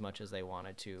zeitgeist as much as they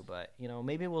wanted to, but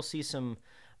maybe we'll see some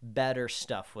better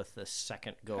stuff with the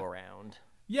second go around.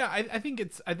 Yeah, I think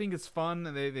it's fun.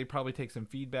 They probably take some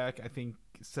feedback. I think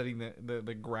setting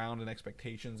the ground and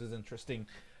expectations is interesting.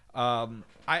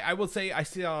 I will say I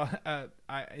see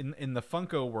in the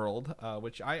Funko world,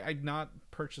 which I've not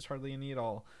purchased hardly any at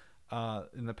all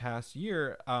in the past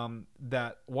year,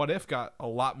 that What If got a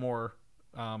lot more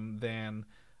than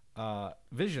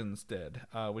Visions did,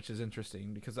 which is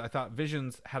interesting because I thought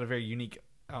Visions had a very unique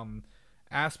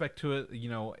aspect to it. You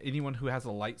know, anyone who has a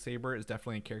lightsaber is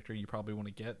definitely a character you probably want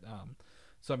to get.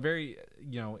 So I'm very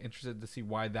interested to see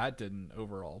why that didn't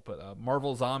overall. But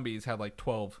Marvel Zombies had like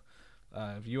 12.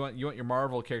 If you want your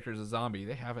Marvel characters as a zombie,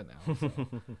 they have it now. So.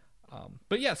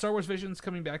 But yeah, Star Wars Visions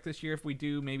coming back this year. If we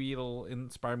do, maybe it'll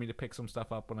inspire me to pick some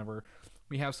stuff up whenever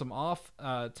we have some off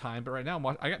time. But right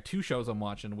now, I got 2 shows I'm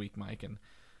watching a week, Mike, and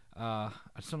I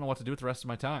just don't know what to do with the rest of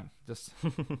my time. Just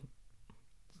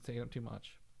taking up too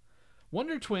much.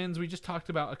 Wonder Twins, we just talked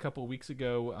about a couple of weeks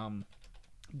ago,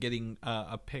 getting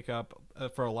a pickup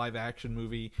for a live action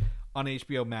movie on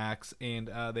HBO Max, and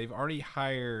they've already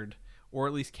hired or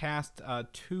at least cast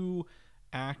 2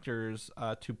 actors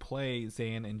to play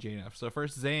Zan and Jaina. So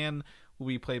first, Zan will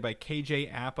be played by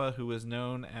KJ Apa, who is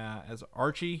known as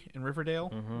Archie in Riverdale,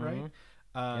 right?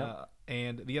 Yep.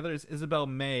 And the other is Isabel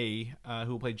May,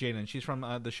 who will play Jaina, and she's from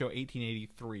the show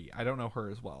 1883. I don't know her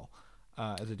as well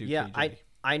as a dude. Yeah, KJ.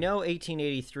 I know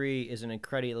 1883 is an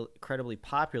incredibly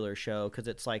popular show because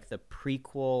it's like the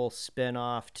prequel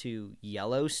spin-off to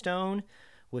Yellowstone,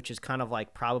 which is kind of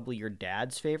like probably your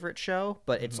dad's favorite show,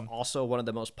 but it's also one of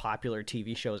the most popular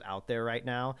TV shows out there right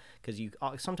now because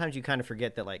sometimes you kind of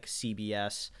forget that like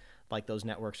CBS, like those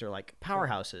networks are like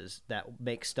powerhouses that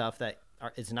make stuff that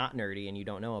is not nerdy and you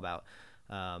don't know about.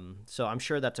 So I'm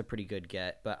sure that's a pretty good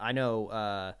get, but I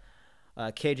know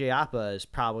KJ Apa is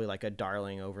probably like a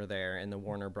darling over there in the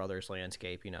Warner Brothers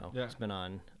landscape. You know, It's been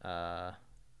on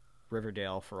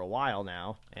Riverdale for a while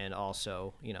now, and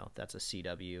also, that's a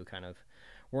CW kind of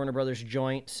Warner Brothers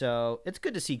joint. So it's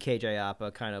good to see KJ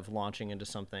Apa kind of launching into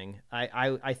something.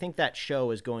 I think that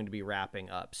show is going to be wrapping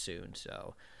up soon,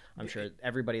 so I'm sure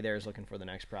everybody there is looking for the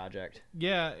next project.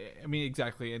 Yeah, I mean,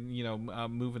 exactly, and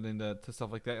moving into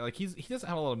stuff like that. Like he doesn't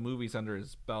have a lot of movies under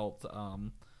his belt.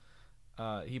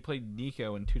 He played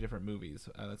Nico in 2 different movies.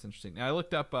 That's interesting. Now, I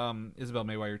looked up Isabel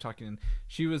May while you were talking, and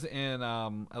she was in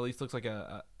at least looks like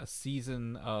a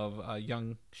season of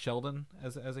Young Sheldon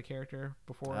as a character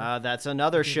before. That's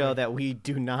another show that we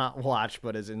do not watch,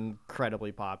 but is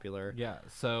incredibly popular. Yeah.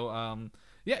 So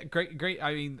yeah, great.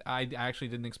 I mean, I actually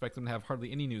didn't expect them to have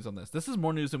hardly any news on this. This is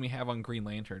more news than we have on Green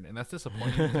Lantern, and that's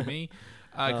disappointing to me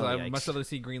because I would much rather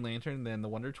see Green Lantern than the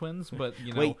Wonder Twins. But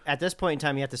wait, at this point in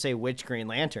time, you have to say which Green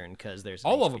Lantern because there's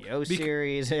all an HBO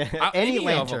series. Any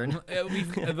Lantern.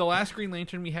 The last Green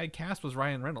Lantern we had cast was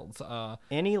Ryan Reynolds.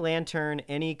 Any Lantern,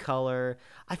 any color.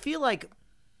 I feel like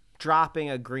dropping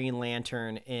a Green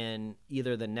Lantern in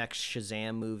either the next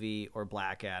Shazam movie or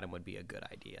Black Adam would be a good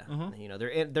idea.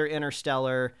 They're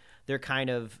interstellar. They're kind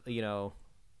of,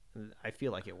 I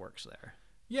feel like it works there.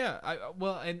 Yeah,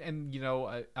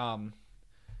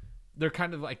 they're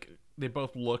kind of like they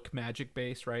both look magic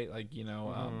based, right? Like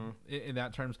in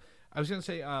that terms. I was gonna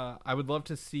say I would love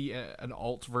to see an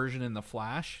alt version in the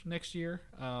Flash next year.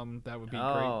 That would be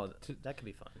great. That could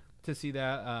be fun to see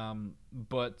that.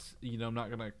 But I'm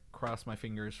not gonna cross my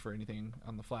fingers for anything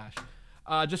on the Flash.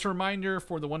 Just a reminder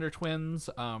for the Wonder Twins: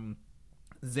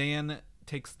 Zan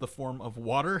takes the form of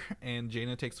water, and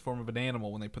Jaina takes the form of an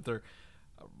animal when they put their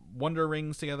Wonder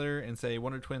Rings together and say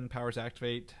 "Wonder Twin powers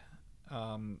activate."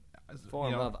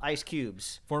 Form of ice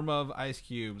cubes. Form of ice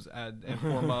cubes, and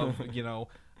form of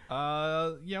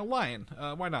lion.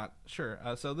 Why not? Sure.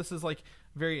 So this is like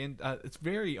very. It's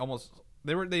very almost.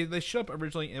 They showed up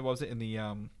originally. What was it in the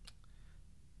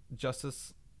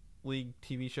Justice League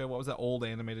TV show? What was that old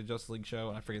animated Justice League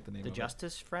show? I forget the name. The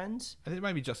Justice Friends. I think it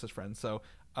might be Justice Friends. So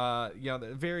they're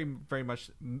very very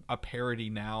much a parody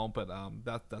now, but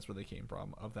that's where they came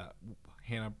from. Of that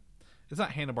Hanna. It's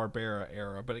not Hanna-Barbera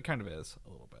era, but it kind of is a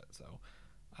little bit. So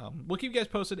we'll keep you guys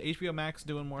posted. HBO Max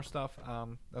doing more stuff.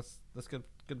 That's good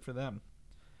for them.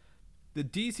 The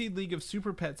DC League of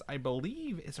Super Pets, I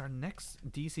believe, is our next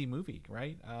DC movie,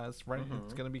 right? It's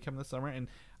going to be coming this summer, and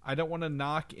I don't want to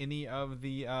knock any of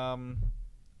the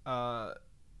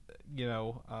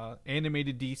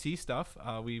animated DC stuff.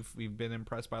 We've been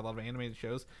impressed by a lot of animated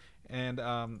shows. And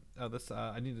I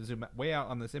need to zoom way out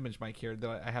on this image, Mike, here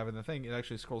that I have in the thing. It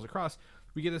actually scrolls across.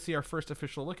 We get to see our first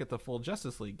official look at the full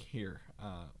Justice League here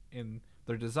in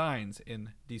their designs in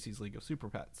DC's League of Super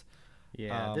Pets.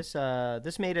 Yeah,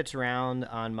 this made its round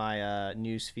on my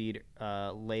news feed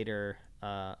earlier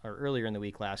in the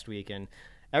week last week, and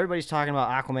everybody's talking about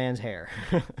Aquaman's hair.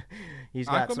 He's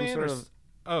got Aquaman some sort of.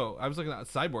 Oh, I was looking at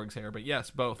Cyborg's hair, but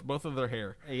yes, both of their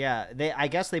hair. Yeah, I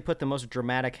guess they put the most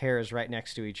dramatic hairs right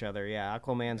next to each other. Yeah,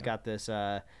 Aquaman's got this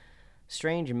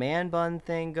strange man bun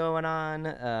thing going on.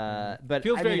 But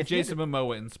Feels I very mean, Jason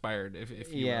Momoa inspired,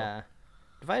 if you will.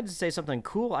 If I had to say something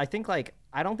cool, I think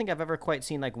I don't think I've ever quite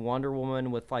seen like Wonder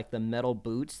Woman with like the metal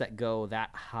boots that go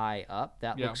that high up.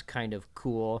 That looks kind of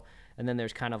cool. And then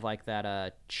there's kind of like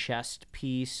that chest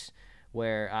piece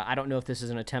where I don't know if this is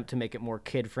an attempt to make it more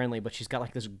kid friendly, but she's got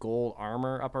like this gold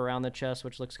armor up around the chest,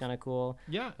 which looks kind of cool.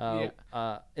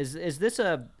 Yeah. Is this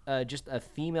just a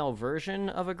female version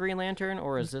of a Green Lantern,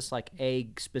 or is this like a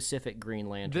specific Green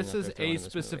Lantern? This is a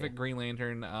specific Green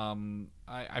Lantern.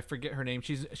 I forget her name.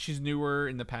 She's newer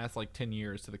in the past like 10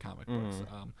 years to the comic books.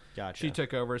 Gotcha. She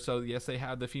took over. So yes, they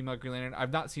have the female Green Lantern.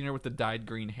 I've not seen her with the dyed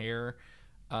green hair.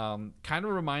 Kind of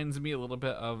reminds me a little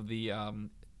bit of the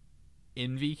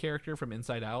Envy character from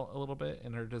Inside Out a little bit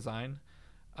in her design.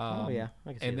 I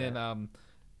can see and that.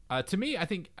 then to me, I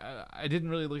think I didn't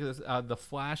really look at this. The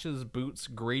Flash's boots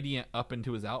gradient up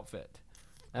into his outfit.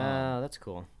 That's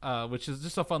cool. Which is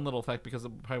just a fun little effect because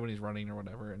of probably when he's running or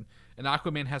whatever. And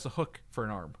Aquaman has a hook for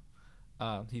an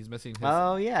arm. He's missing his.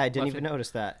 Oh yeah, I didn't even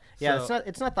notice that. Yeah, So,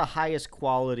 it's not the highest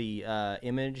quality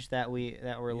image that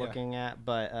we're looking at,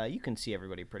 but you can see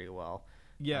everybody pretty well.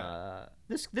 Yeah.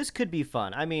 This could be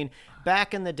fun. I mean,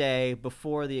 back in the day,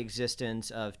 before the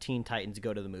existence of Teen Titans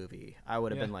Go to the Movie, I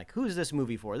would have been like, "Who's this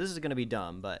movie for? This is going to be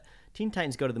dumb." But Teen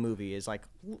Titans Go to the Movie is like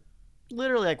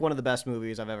literally like one of the best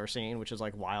movies I've ever seen, which is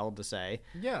like wild to say.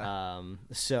 Yeah.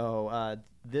 So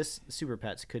this Super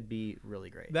Pets could be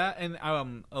really great. That and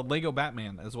a Lego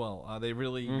Batman as well. They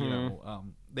really,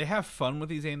 they have fun with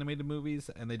these animated movies,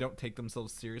 and they don't take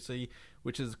themselves seriously,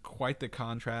 which is quite the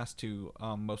contrast to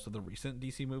most of the recent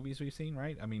DC movies we've seen,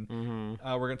 right? I mean,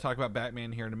 we're going to talk about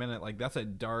Batman here in a minute. Like, that's a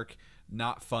dark,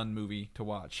 not fun movie to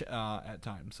watch at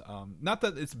times. Not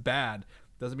that it's bad.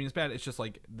 Doesn't mean it's bad. It's just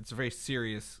like it's a very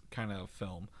serious kind of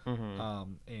film,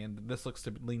 and this looks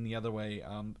to lean the other way.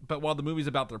 But while the movie's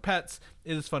about their pets,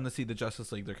 it is fun to see the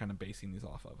Justice League they're kind of basing these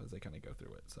off of as they kind of go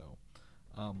through it. So,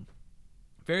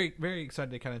 very very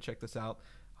excited to kind of check this out.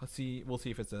 We'll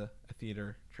see if it's a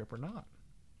theater trip or not.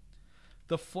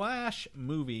 The Flash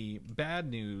movie. Bad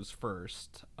news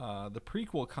first. The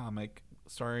prequel comic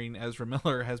starring Ezra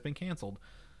Miller has been canceled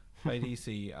by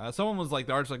DC. Someone was like,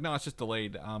 the artist's like, no, it's just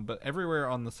delayed. But everywhere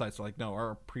on the sites are like, no,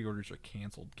 our pre-orders are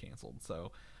canceled.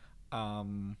 So,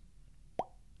 I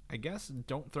guess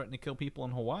don't threaten to kill people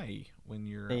in Hawaii when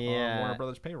you're on Warner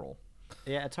Brothers payroll.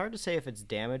 Yeah, it's hard to say if it's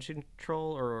damage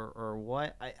control or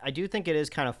what. I do think it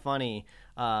is kind of funny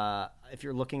if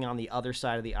you're looking on the other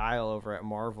side of the aisle over at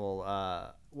Marvel.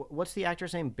 What's the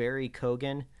actor's name? Barry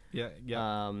Keoghan.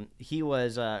 Yeah. He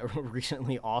was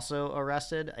recently also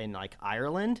arrested in like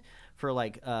Ireland for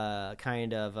like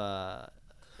kind of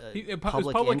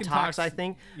public intox, I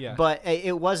think. Yeah. But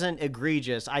it wasn't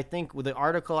egregious. I think with the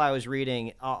article I was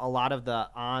reading, a lot of the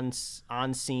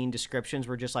on-scene descriptions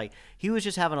were just like he was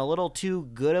just having a little too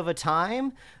good of a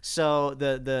time. So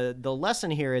the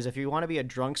lesson here is if you want to be a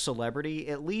drunk celebrity,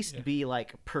 at least be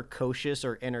like precocious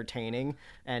or entertaining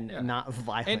and not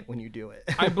violent when you do it.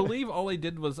 I believe all they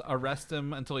did was arrest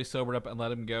him until he sobered up and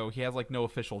let him go. He has like no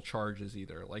official charges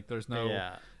either. Like there's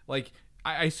no like.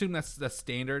 I assume that's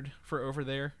standard for over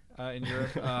there in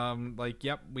Europe. Like,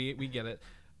 yep, we get it.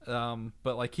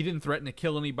 But like, he didn't threaten to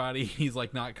kill anybody. He's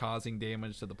like not causing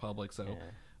damage to the public. So,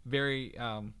 very,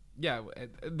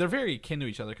 they're very akin to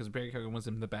each other because Barry Keoghan was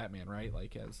in the Batman, right?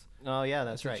 Like as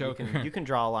that's right. You can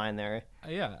draw a line there.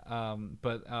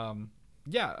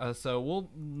 So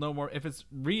we'll know more if it's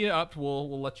re-upped.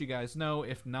 We'll let you guys know.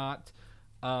 If not,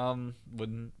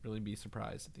 wouldn't really be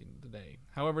surprised at the end of the day.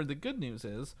 However, the good news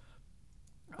is.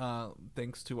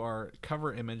 Thanks to our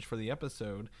cover image for the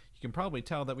episode, you can probably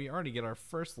tell that we already get our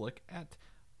first look at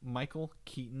Michael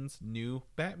Keaton's new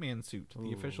Batman suit.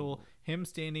 The official, him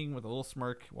standing with a little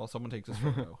smirk while someone takes his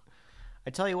photo. I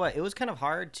tell you what, it was kind of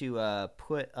hard to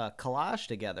put a collage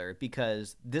together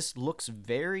because this looks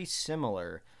very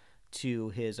similar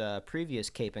to his previous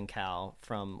cape and cowl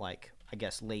from like I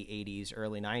guess late 80s,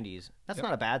 early 90s. That's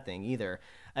not a bad thing either.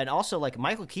 And also like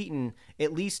Michael Keaton,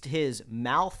 at least his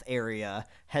mouth area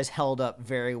has held up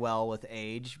very well with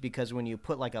age because when you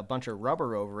put like a bunch of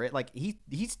rubber over it, like he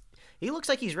looks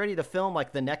like he's ready to film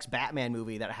like the next Batman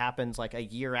movie that happens like a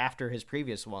year after his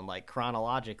previous one, like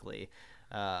chronologically.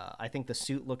 I think the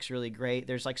suit looks really great.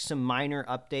 There's like some minor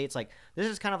updates. Like this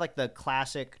is kind of like the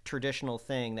classic traditional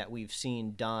thing that we've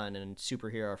seen done in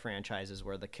superhero franchises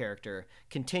where the character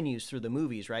continues through the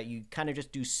movies, right? You kind of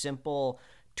just do simple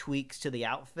tweaks to the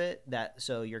outfit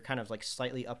so you're kind of like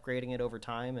slightly upgrading it over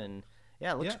time. And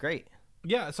Yeah, it looks great.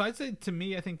 Yeah, so I'd say to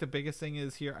me, I think the biggest thing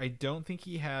is here, I don't think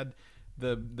he had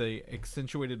the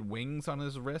accentuated wings on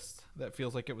his wrist. That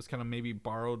feels like it was kind of maybe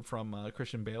borrowed from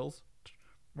Christian Bale's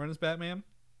run as Batman.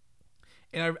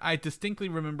 And I distinctly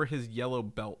remember his yellow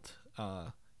belt.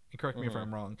 And correct me if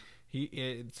I'm wrong.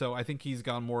 So I think he's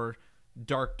gone more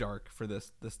dark for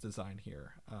this design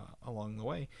here along the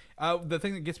way. The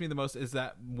thing that gets me the most is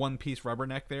that one piece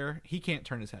rubberneck there. He can't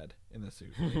turn his head in the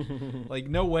suit. Like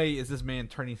no way is this man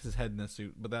turning his head in the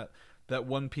suit. But that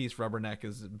one piece rubberneck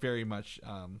is very much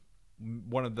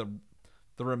one of the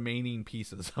remaining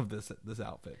pieces of this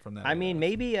outfit from that.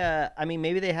 Maybe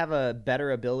they have a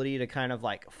better ability to kind of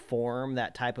like form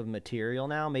that type of material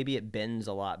now. Maybe it bends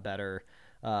a lot better.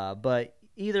 But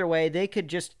either way, they could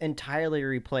just entirely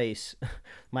replace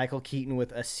Michael Keaton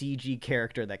with a CG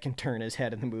character that can turn his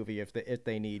head in the movie if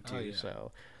they need to. Oh, yeah.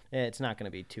 So it's not going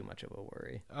to be too much of a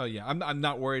worry. Oh yeah, I'm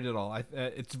not worried at all.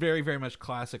 It's very very much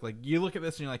classic. Like you look at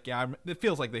this and you're like, yeah, it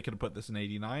feels like they could have put this in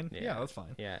 '89. Yeah, that's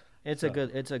fine. Yeah, it's a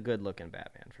good looking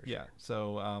Batman for sure. Yeah,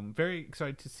 so very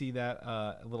excited to see that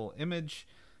little image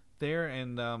there,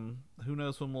 and who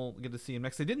knows when we'll get to see him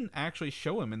next. They didn't actually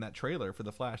show him in that trailer for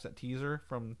the Flash, that teaser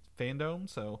from Fandom,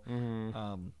 so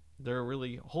they're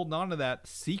really holding on to that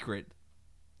secret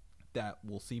that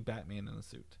we'll see Batman in a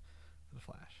suit for the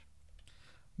Flash.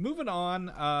 Moving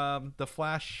on, the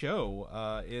Flash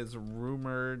show is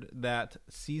rumored that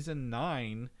season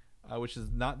 9, which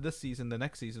is not this season, the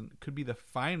next season, could be the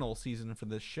final season for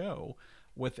this show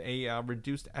with a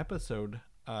reduced episode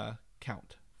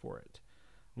count for it.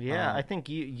 Yeah, I think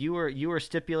you were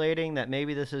stipulating that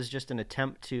maybe this is just an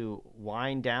attempt to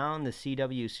wind down the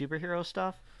CW superhero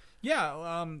stuff.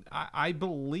 Yeah, I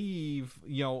believe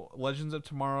Legends of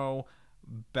Tomorrow,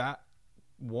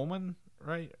 Batwoman,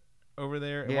 right over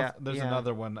there. Yeah, there's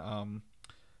another one.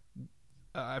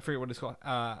 I forget what it's called.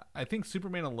 I think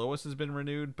Superman and Lois has been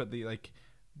renewed, but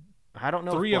I don't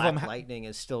know if Black Lightning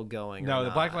is still going. No, or the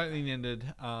not. Black Lightning ended.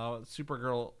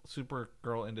 Supergirl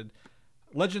ended.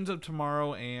 Legends of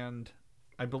Tomorrow and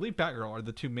I believe Batgirl are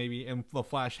the two maybe, and the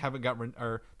Flash haven't got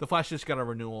or the Flash just got a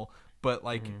renewal, but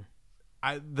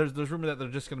there's rumor that they're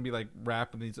just going to be like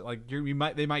wrapping these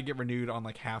they might get renewed on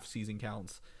like half season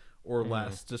counts or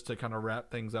less just to kind of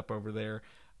wrap things up over there.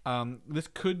 This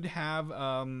could have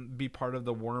be part of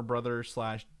the Warner Brothers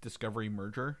 / Discovery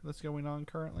merger that's going on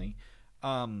currently.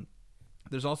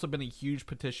 There's also been a huge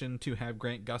petition to have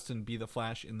Grant Gustin be the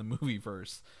Flash in the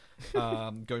movieverse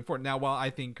going forward. Now, while I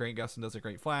think Grant Gustin does a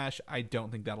great Flash, I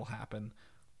don't think that'll happen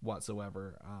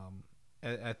whatsoever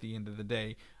at the end of the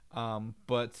day.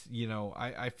 But,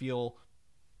 I feel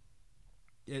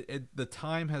the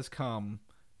time has come.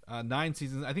 9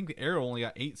 seasons. I think the Arrow only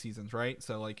got 8 seasons, right?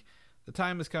 So, the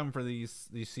time has come for these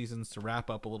seasons to wrap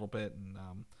up a little bit and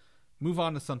move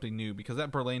on to something new, because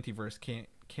that Berlanti-verse can't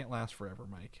last forever,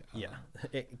 Mike. Yeah,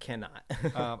 it cannot.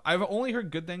 I've only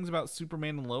heard good things about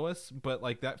Superman and Lois, but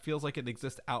that feels like it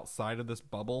exists outside of this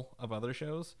bubble of other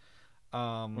shows.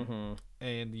 And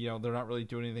they're not really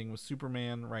doing anything with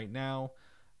Superman right now.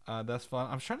 That's fun.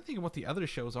 I'm trying to think of what the other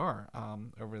shows are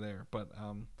over there, but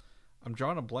I'm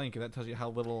drawing a blank, and that tells you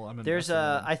how little I'm invested in.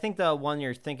 I think the one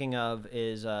you're thinking of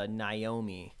is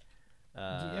Naomi.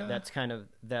 That's kind of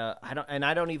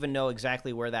I don't even know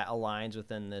exactly where that aligns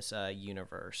within this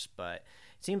universe, but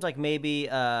it seems like maybe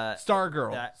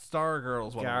Stargirl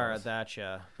is what it was.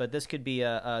 Gotcha. But this could be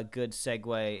a good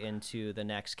segue into the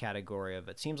next category of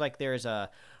it. Seems like there's a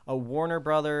Warner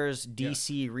Brothers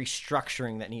DC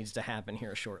restructuring that needs to happen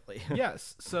here shortly.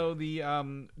 Yes. So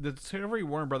the Discovery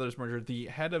Warner Brothers merger, the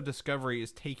head of Discovery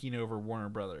is taking over Warner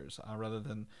Brothers rather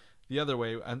than the other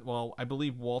way. And I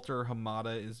believe Walter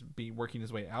Hamada is working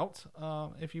his way out,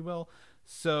 if you will.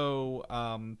 So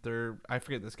I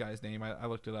forget this guy's name. I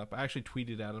looked it up. I actually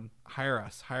tweeted at him, hire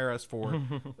us for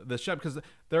this job, because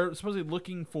they're supposedly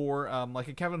looking for like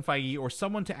a Kevin Feige or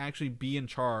someone to actually be in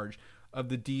charge of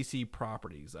the DC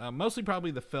properties. Mostly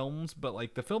probably the films, but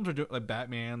the films are doing,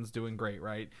 Batman's doing great,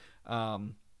 right?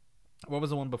 What was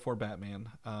the one before Batman?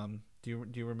 Do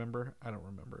you remember? I don't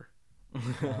remember.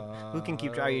 Who can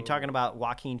keep? Are you talking about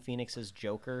Joaquin Phoenix's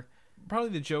Joker? Probably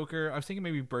the Joker. I was thinking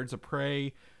maybe Birds of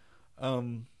Prey. Zack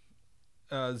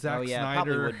Snyder.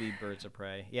 Probably would be Birds of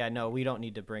Prey. Yeah, no, we don't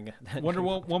need to bring that. Wonder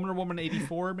Woman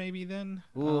 84 maybe then.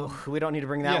 Ooh, we don't need to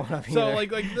bring that one up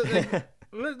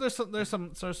either. So there's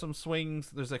some swings.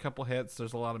 There's a couple hits.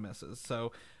 There's a lot of misses.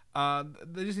 So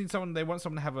they just need someone. They want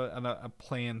someone to have a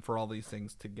plan for all these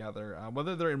things together.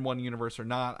 Whether they're in one universe or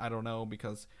not, I don't know,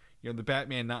 because the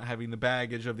Batman not having the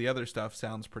baggage of the other stuff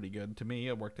sounds pretty good to me.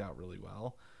 It worked out really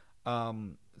well.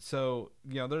 So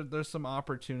there's some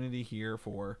opportunity here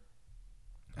for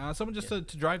Someone just to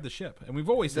drive the ship, and we've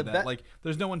always said that. Like,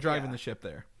 there's no one driving the ship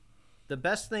there. The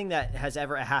best thing that has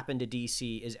ever happened to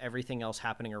DC is everything else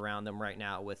happening around them right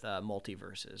now with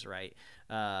multiverses, right?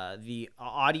 The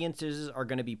audiences are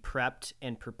going to be prepped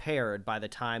and prepared by the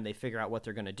time they figure out what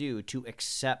they're going to do to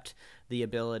accept the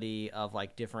ability of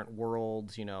like different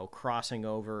worlds, you know, crossing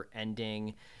over,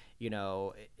 ending. You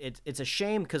know, it's a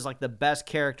shame because like the best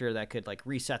character that could like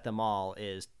reset them all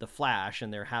is the Flash,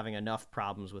 and they're having enough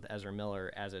problems with Ezra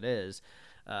Miller as it is.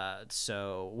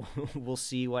 So we'll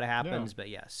see what happens, but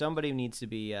yeah, somebody needs to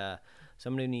be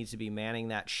manning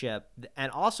that ship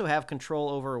and also have control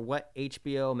over what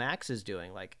HBO Max is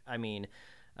doing. Like, I mean,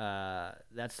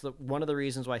 that's one of the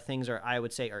reasons why things are, I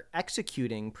would say, are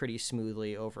executing pretty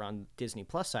smoothly over on Disney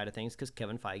Plus side of things, because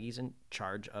Kevin Feige's in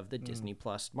charge of the Disney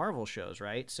Plus Marvel shows,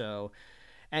 right? So.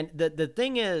 And the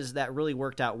thing is that really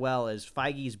worked out well is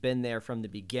Feige's been there from the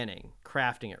beginning,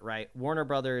 crafting it, right? Warner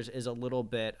Brothers is a little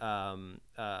bit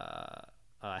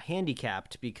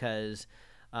handicapped because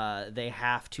they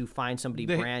have to find somebody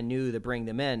brand new to bring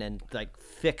them in and like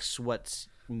fix what's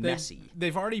messy.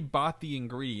 They've already bought the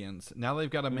ingredients. Now they've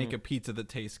got to make a pizza that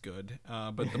tastes good.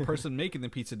 But the person making the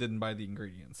pizza didn't buy the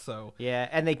ingredients. So yeah,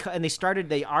 and they put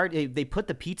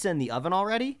the pizza in the oven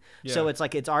already. Yeah. So it's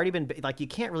like it's already been like you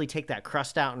can't really take that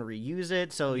crust out and reuse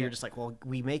it. So you're just like, well,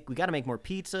 we got to make more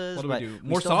pizzas. What do we do?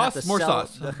 More sauce. More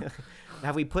sauce.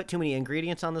 Have we put too many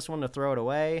ingredients on this one to throw it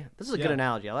away? This is a good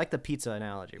analogy. I like the pizza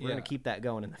analogy. We're going to keep that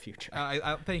going in the future.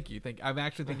 Thank you. I'm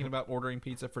actually thinking about ordering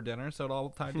pizza for dinner, so it all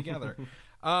tied together.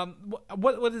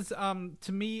 What is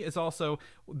to me is also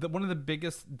one of the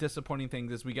biggest disappointing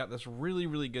things is we got this really,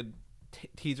 really good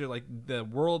teaser, like the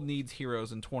world needs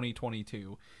heroes in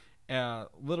 2022.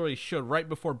 Literally showed right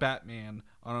before Batman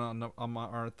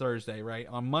on Thursday, right?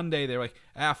 On Monday, they're like,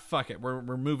 fuck it. We're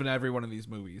moving every one of these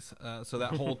movies. So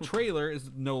that whole trailer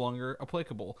is no longer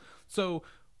applicable. So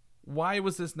why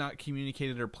was this not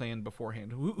communicated or planned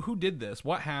beforehand? Who did this?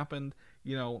 What happened?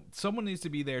 You know, someone needs to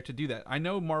be there to do that. I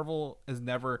know Marvel is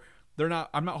never,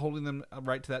 I'm not holding them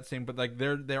right to that same, but like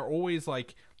they're always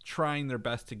like trying their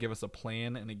best to give us a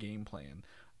plan and a game plan.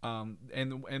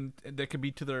 And that could be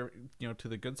to their, to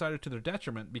the good side or to their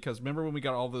detriment, because remember when we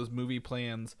got all those movie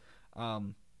plans,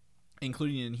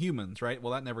 including Inhumans, right?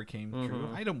 Well, that never came true.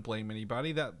 I don't blame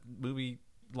anybody. That movie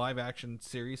live action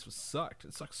series sucked.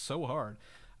 It sucked so hard.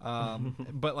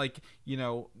 But like,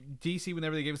 DC,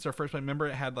 whenever they gave us their first plan, remember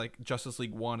it had like Justice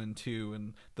League 1 and 2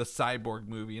 and the Cyborg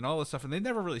movie and all this stuff, and they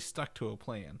never really stuck to a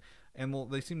plan.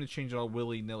 And they seem to change it all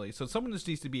willy-nilly. So someone just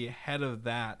needs to be ahead of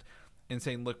that and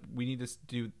saying, look, we need to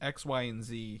do X, Y, and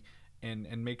Z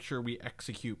and make sure we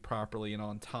execute properly and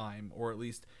on time. Or at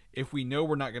least if we know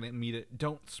we're not going to meet it,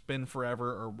 don't spend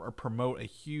forever or promote a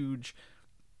huge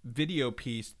video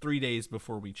piece 3 days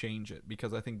before we change it.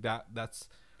 Because I think that's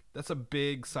a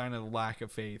big sign of lack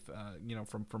of faith,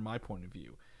 from my point of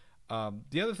view.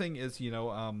 The other thing is,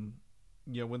 when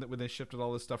they shifted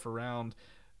all this stuff around,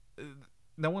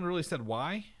 no one really said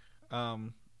why.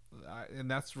 And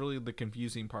that's really the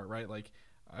confusing part, right? Like,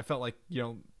 I felt like,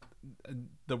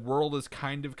 the world is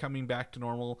kind of coming back to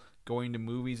normal. Going to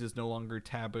movies is no longer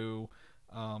taboo.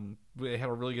 They had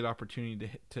a really good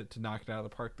opportunity to knock it out of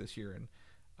the park this year,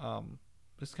 and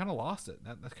just kind of lost it.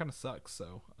 That kind of sucks.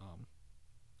 So,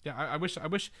 yeah, I wish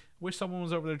someone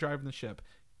was over there driving the ship,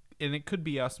 and it could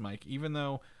be us, Mike. Even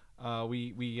though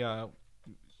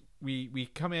we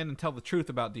come in and tell the truth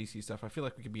about DC stuff, I feel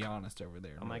like we could be honest over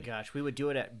there. Oh my gosh, we would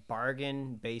do it at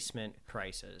bargain basement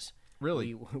prices.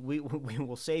 Really? We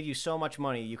will save you so much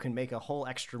money. You can make a whole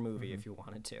extra movie if you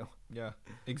wanted to. Yeah,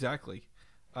 exactly.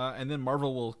 And then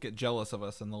Marvel will get jealous of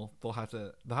us, and they'll have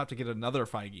to get another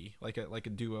Feige, like a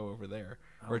duo over there,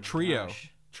 or a trio,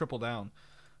 triple down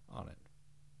on it.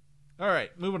 All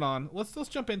right, moving on. Let's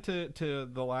jump into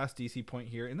the last DC point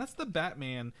here, and that's the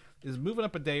Batman is moving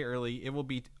up a day early. It will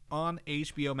be on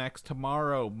HBO Max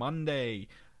tomorrow, Monday,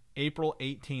 April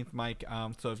 18th, Mike.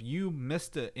 So if you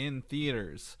missed it in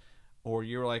theaters, or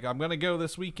you're like, I'm gonna go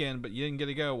this weekend, but you didn't get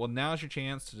to go, well, now's your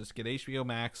chance to just get HBO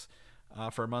Max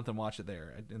for a month and watch it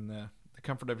there in the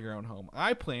comfort of your own home.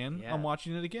 I plan on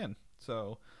watching it again.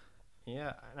 So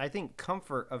yeah, and I think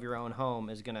comfort of your own home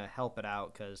is gonna help it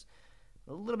out, because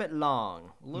a little bit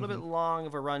long of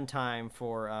a runtime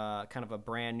for kind of a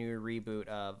brand new reboot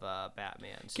of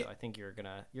Batman. So I think you're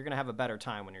gonna have a better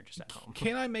time when you're just at home.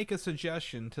 Can I make a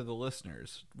suggestion to the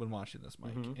listeners when watching this,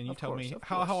 Mike? And you tell me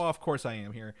how off course I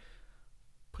am here.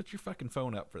 Put your fucking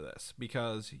phone up for this,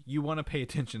 because you want to pay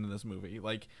attention to this movie.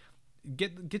 Like,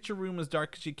 get your room as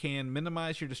dark as you can,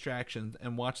 minimize your distractions,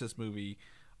 and watch this movie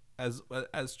as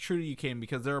true as you can,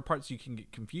 because there are parts you can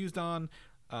get confused on.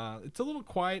 It's a little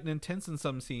quiet and intense in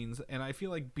some scenes, and I feel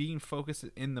like being focused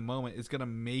in the moment is going to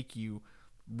make you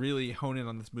really hone in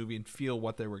on this movie and feel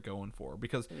what they were going for,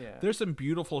 because there's some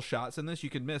beautiful shots in this you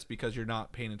could miss because you're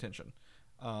not paying attention.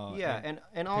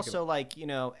 And also, like, you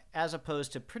know, as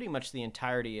opposed to pretty much the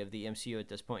entirety of the MCU at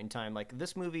this point in time, like,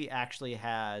 this movie actually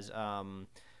has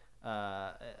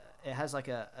it has like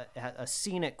a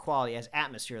scenic quality, as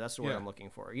atmosphere. That's the word I'm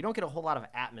looking for. You don't get a whole lot of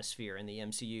atmosphere in the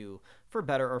MCU, for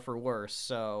better or for worse.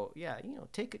 So yeah, you know,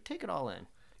 take it all in.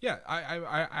 Yeah,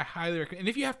 I highly recommend. And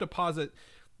if you have to pause it,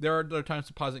 there are times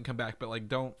to pause it and come back, but like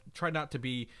don't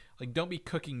be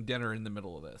cooking dinner in the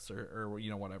middle of this or you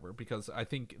know, whatever, because I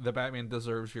think The Batman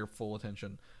deserves your full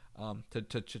attention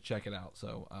to check it out.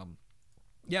 So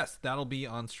yes, that'll be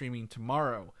on streaming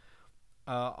tomorrow.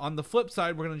 On the flip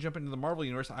side, we're going to jump into the Marvel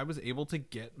Universe. I was able to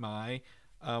get my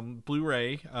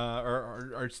Blu-ray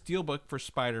or Steelbook for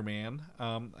Spider-Man.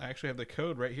 I actually have the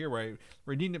code right here where I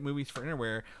redeemed it, Movies for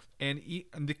Innerwear. And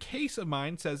the case of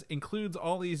mine says includes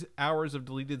all these hours of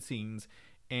deleted scenes,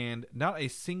 and not a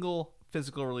single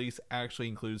physical release actually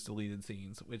includes deleted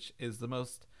scenes, which is the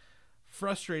most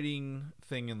frustrating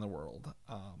thing in the world.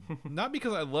 Not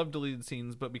because I love deleted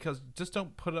scenes, but because just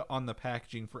don't put it on the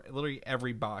packaging for literally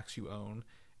every box you own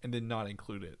and then not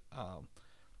include it.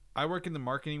 I work in the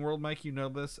marketing world, Mike, you know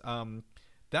this.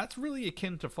 That's really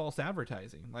akin to false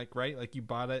advertising. Like, right? Like, you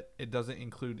bought it, it doesn't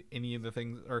include any of the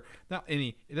things, or not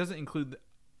any, it doesn't include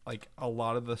like a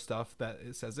lot of the stuff that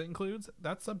it says it includes.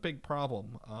 That's a big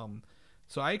problem.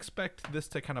 So I expect this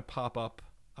to kind of pop up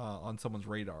on someone's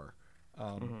radar.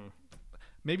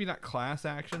 Maybe not class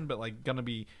action, but like gonna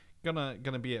be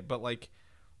it. But like,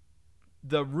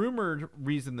 the rumored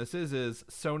reason this is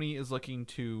Sony is looking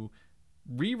to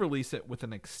re-release it with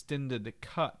an extended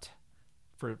cut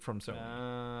from Sony.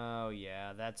 Oh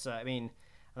yeah, that's I mean,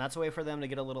 that's a way for them to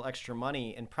get a little extra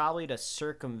money and probably to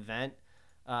circumvent.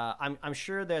 I'm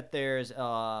sure that there's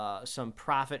some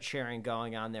profit sharing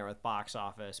going on there with box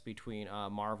office between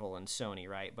Marvel and Sony,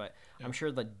 right? But I'm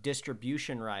sure the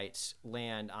distribution rights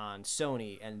land on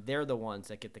Sony, and they're the ones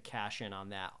that get the cash in on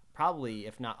that, probably,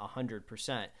 if not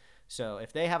 100%. So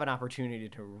if they have an opportunity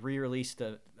to re-release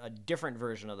a different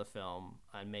version of the film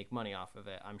and make money off of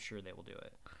it, I'm sure they will do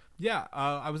it. Yeah,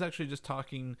 I was actually just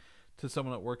talking to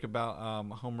someone at work about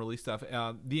home release stuff.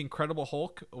 The Incredible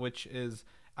Hulk, which is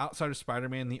outside of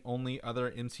Spider-Man the only other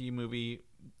MCU movie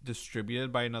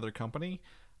distributed by another company,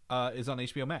 is on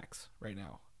HBO Max right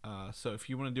now. So if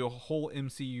you want to do a whole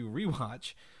MCU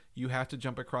rewatch, you have to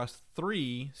jump across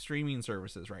 3 streaming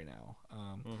services right now,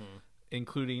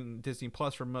 including Disney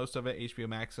Plus for most of it, HBO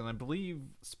Max, and I believe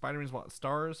Spider-Man's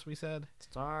Stars, we said?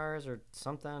 Stars or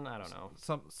something, I don't know.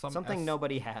 Something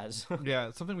nobody has.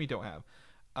 Yeah, something we don't have.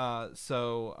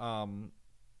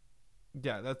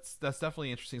 Yeah, that's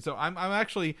definitely interesting. So I'm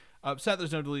actually upset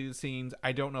there's no deleted scenes.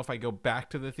 I don't know if I go back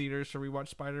to the theaters to rewatch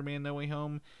Spider-Man No Way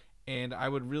Home, and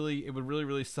it would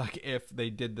really suck if they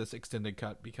did this extended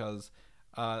cut, because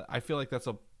I feel like that's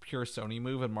a pure Sony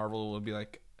move, and Marvel would be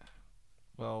like,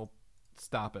 well,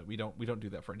 stop it. We don't do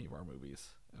that for any of our movies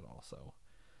at all. So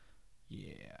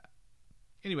yeah.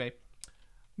 Anyway,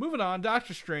 moving on,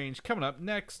 Doctor Strange coming up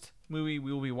next. Movie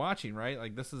we will be watching, right?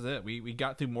 Like, this is it. We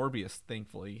got through Morbius,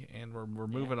 thankfully, and we're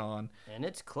moving on. And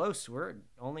it's close. We're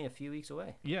only a few weeks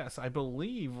away. Yes, I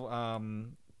believe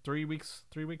 3 weeks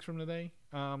from today.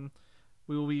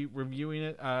 We will be reviewing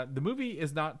it. The movie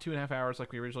is not 2.5 hours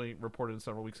like we originally reported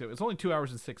several weeks ago. It's only 2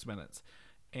 hours and 6 minutes.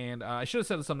 And I should have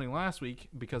said something last week,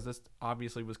 because this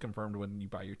obviously was confirmed when you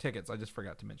buy your tickets. I just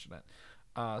forgot to mention it.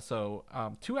 So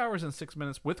 2 hours and 6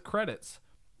 minutes with credits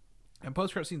and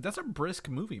post-credit scenes. That's a brisk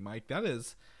movie, Mike. That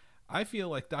is, I feel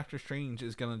like Doctor Strange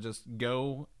is going to just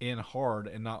go in hard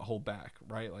and not hold back,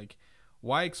 right? Like,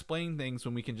 why explain things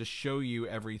when we can just show you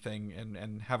everything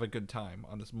and have a good time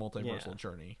on this multiversal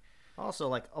journey? Also,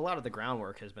 like, a lot of the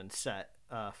groundwork has been set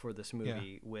for this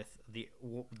movie with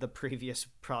the previous,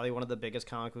 probably one of the biggest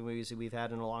comic book movies that we've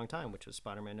had in a long time, which was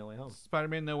Spider-Man No Way Home.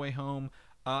 Spider-Man No Way Home.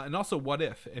 And also What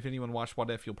If. If anyone watched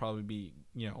What If, you'll probably be,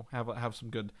 have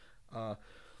some good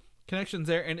connections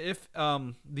there. And if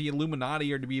the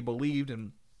Illuminati are to be believed,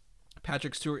 and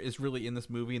Patrick Stewart is really in this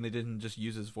movie and they didn't just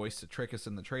use his voice to trick us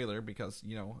in the trailer, because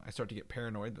I start to get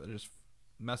paranoid that they're just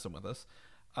messing with us.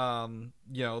 We're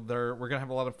gonna have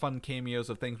a lot of fun cameos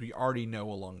of things we already know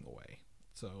along the way,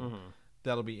 so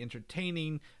that'll be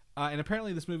entertaining. And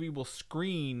apparently this movie will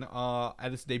screen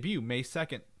at its debut May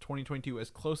 2nd, 2022, as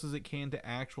close as it can to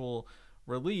actual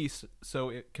release, so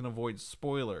it can avoid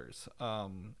spoilers.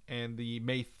 And the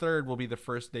May 3rd will be the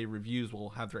first day reviews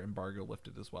will have their embargo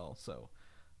lifted as well. So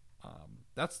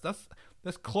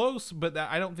That's close, but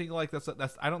I don't think like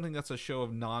I don't think that's a show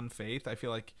of non-faith. I feel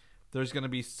like there's going to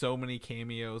be so many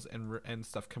cameos and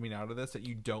stuff coming out of this that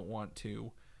you don't want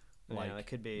to that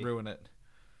could be ruin it.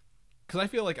 Because I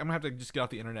feel like I'm gonna have to just get off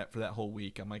the internet for that whole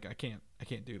week. I'm like, I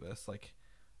can't do this. Like,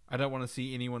 I don't want to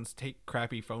see anyone's take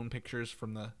crappy phone pictures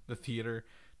from the theater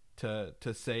to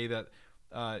say that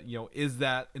is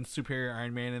that in Superior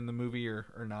Iron Man in the movie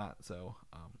or not. So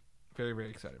very, very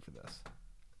excited for this.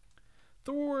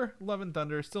 Thor: Love and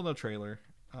Thunder, still no trailer.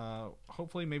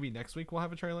 Hopefully maybe next week we'll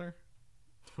have a trailer.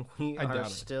 We are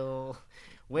still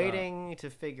waiting to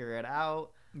figure it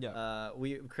out. Yeah.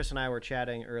 Chris and I were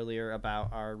chatting earlier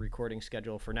about our recording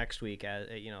schedule for next week. As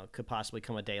it could possibly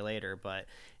come a day later, but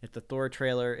if the Thor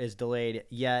trailer is delayed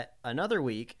yet another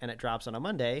week and it drops on a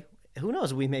Monday, who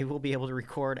knows? We'll be able to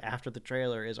record after the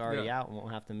trailer is already out and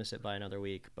won't have to miss it by another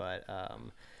week. But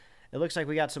it looks like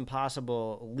we got some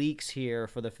possible leaks here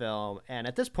for the film, and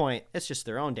at this point, it's just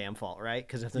their own damn fault, right?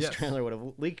 Because if this trailer would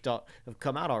have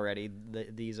come out already,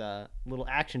 these little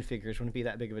action figures wouldn't be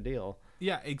that big of a deal.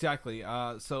 Yeah, exactly.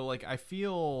 So like, I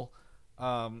feel,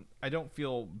 I don't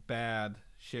feel bad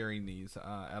sharing these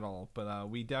at all, but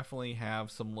we definitely have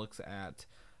some looks at,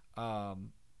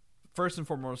 first and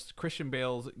foremost, Christian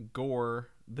Bale's Gore,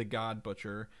 the God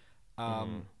Butcher.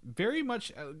 Very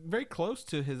much, very close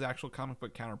to his actual comic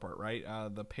book counterpart, right?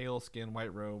 The pale skin,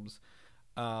 white robes.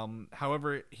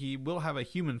 However, he will have a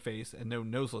human face and no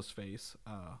noseless face,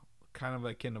 kind of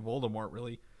akin to Voldemort,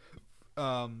 really,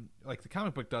 like the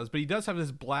comic book does. But he does have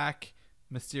this black,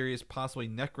 mysterious, possibly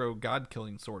necro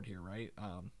god-killing sword here, right?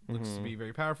 Looks to be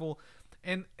very powerful,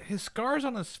 and his scars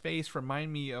on his face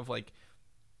remind me of like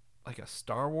a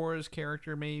Star Wars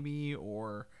character, maybe,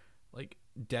 or like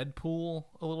Deadpool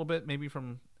a little bit, maybe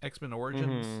from X-Men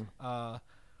Origins.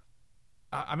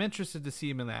 I'm interested to see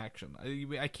him in action.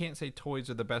 I can't say toys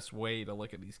are the best way to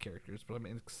look at these characters, but I'm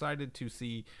excited to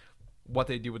see what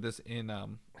they do with this in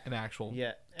an actual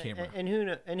camera. And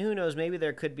who knows? Maybe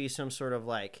there could be some sort of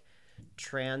like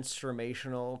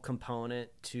transformational component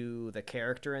to the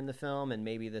character in the film, and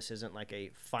maybe this isn't like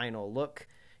a final look.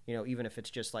 Even if it's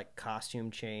just like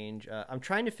costume change. I'm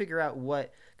trying to figure out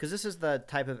because this is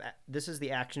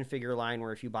the action figure line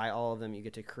where if you buy all of them, you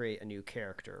get to create a new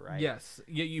character, right? Yes.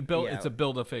 Yeah, it's a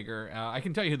Build-A-Figure. I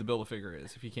can tell you who the Build-A-Figure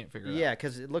is if you can't figure it out. Yeah,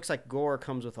 because it looks like Gore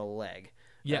comes with a leg.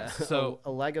 Yes, so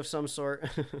a leg of some sort.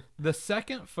 The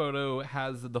second photo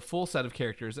has the full set of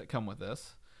characters that come with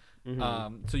this.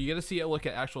 So you get to see a look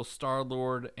at actual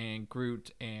Star-Lord and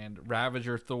Groot and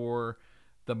Ravager Thor,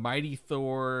 the Mighty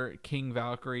Thor, King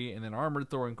Valkyrie, and then Armored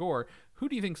Thor and Gore. Who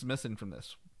do you think's missing from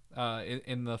this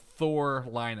in the Thor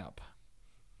lineup?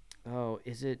 Oh,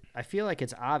 is it? I feel like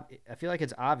it's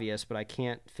obvious, but I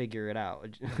can't figure it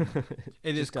out.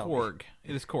 It is Korg.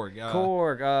 It is Korg.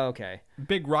 Korg. Oh, okay.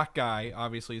 Big rock guy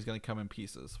obviously is going to come in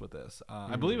pieces with this.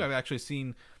 I believe I've actually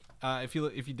seen. If you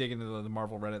dig into the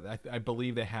Marvel Reddit, I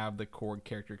believe they have the Korg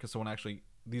character because someone actually.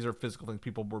 These are physical things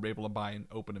people were able to buy and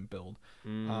open and build.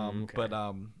 Okay. But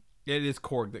it is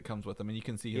Korg that comes with them, and you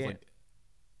can see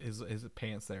his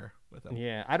pants there with him.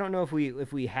 Yeah, I don't know if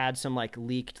we had some like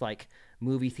leaked like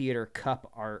movie theater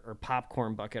cup art or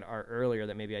popcorn bucket art earlier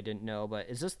that maybe I didn't know. But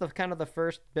is this the kind of the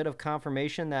first bit of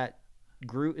confirmation that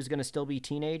Groot is going to still be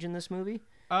teenage in this movie?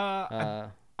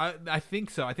 I think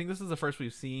so. I think this is the first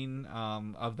we've seen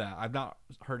of that. I've not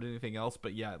heard anything else,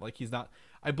 but yeah, like he's not.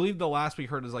 I believe the last we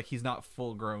heard is like he's not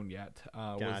full grown yet.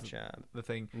 Gotcha. Was the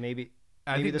thing. Maybe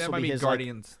think this that will might be be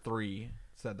Guardians 3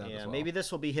 said that. Yeah, as well. maybe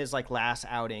this will be his like last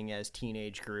outing as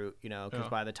teenage Groot. Because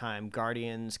by the time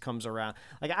Guardians comes around,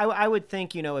 like I would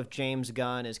think if James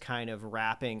Gunn is kind of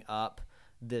wrapping up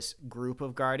this group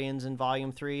of Guardians in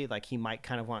Volume 3, like he might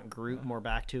kind of want Groot more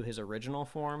back to his original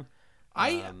form.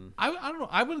 I don't know.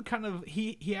 I would kind of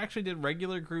he actually did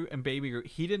regular Groot and Baby Groot.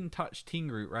 He didn't touch Teen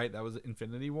Groot, right? That was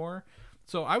Infinity War.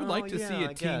 So I would like to see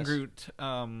a Teen Groot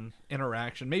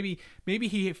interaction. Maybe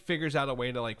he figures out a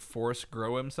way to like force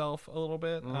grow himself a little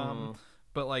bit.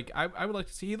 But like I would like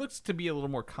to see. He looks to be a little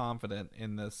more confident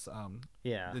in this.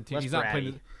 He's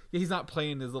not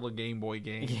playing his little Game Boy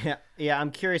game. Yeah.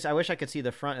 I'm curious. I wish I could see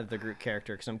the front of the Groot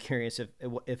character because I'm curious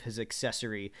if his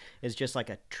accessory is just like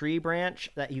a tree branch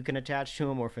that you can attach to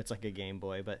him, or if it's like a Game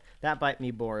Boy. But that might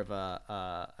be more of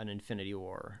an Infinity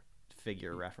War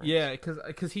figure reference. Yeah,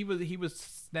 because he was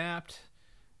snapped.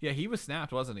 Yeah, he was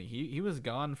snapped, wasn't he? He was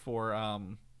gone for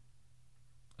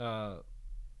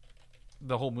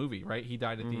the whole movie, right? He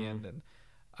died at the end, and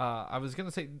I was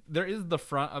gonna say there is the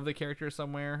front of the character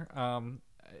somewhere.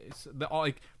 There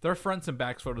are fronts and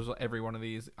backs photos of every one of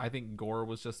these. I think Gore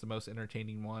was just the most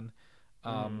entertaining one,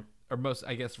 or most,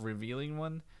 I guess, revealing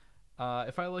one.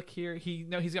 If I look here,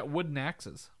 he's got wooden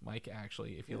axes, Mike.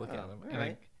 Actually, if you look at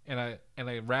him, and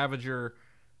a Ravager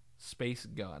space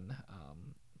gun.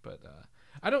 But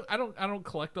I don't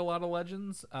collect a lot of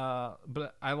legends.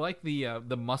 But I like the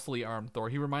muscly armed Thor.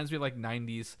 He reminds me of like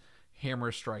 '90s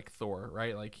Hammer Strike Thor,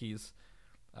 right? Like he's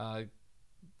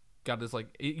got this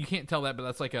like you can't tell that, but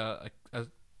that's like a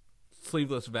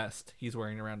sleeveless vest he's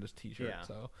wearing around his t-shirt. Yeah.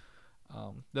 So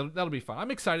that'll be fun.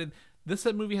 I'm excited. This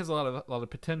movie has a lot of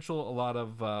potential, a lot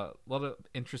of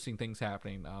interesting things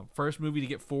happening. First movie to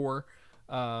get 4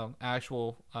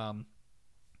 actual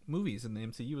movies in the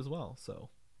MCU as well. So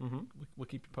we'll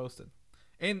keep you posted.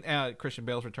 And Christian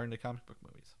Bale's return to comic book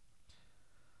movies.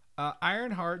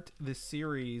 Ironheart, the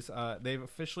series, they've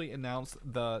officially announced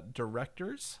the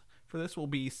directors for this will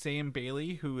be Sam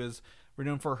Bailey, who is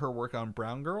renowned for her work on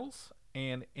Brown Girls,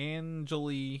 and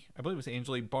Angeli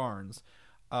Barnes,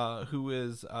 who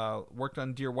is worked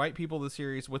on Dear White People, the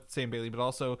series with Sam Bailey, but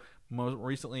also most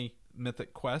recently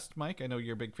Mythic Quest. Mike, I know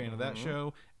you're a big fan of that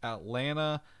show.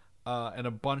 Atlanta, and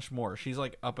a bunch more. She's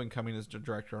like up and coming as the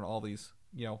director on all these,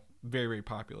 very, very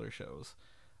popular shows.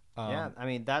 Yeah, I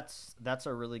mean that's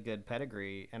a really good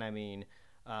pedigree, and I mean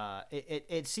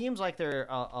it seems like they're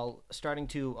starting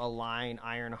to align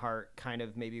Ironheart kind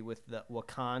of maybe with the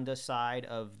Wakanda side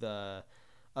of the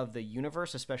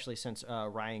universe, especially since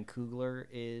Ryan Coogler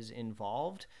is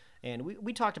involved. And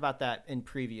we talked about that in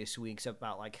previous weeks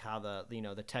about like how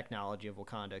the technology of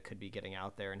Wakanda could be getting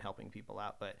out there and helping people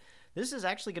out. But this is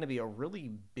actually going to be a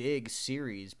really big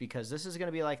series because this is going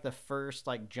to be like the first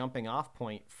like jumping off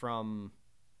point from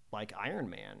like Iron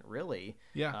Man, really.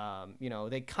 Yeah.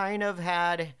 They kind of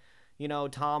had,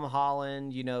 Tom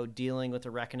Holland, dealing with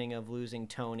the reckoning of losing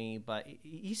Tony, but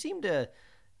he seemed to,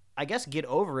 I guess, get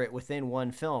over it within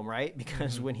one film, right?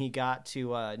 Because when he got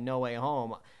to No Way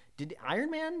Home,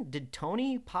 did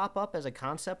Tony pop up as a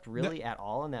concept really at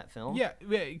all in that film? Yeah,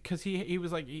 because he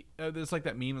was like, there's like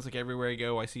that meme, it's like everywhere I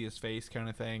go, I see his face kind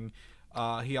of thing.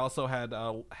 He also had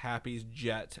Happy's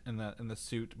jet in the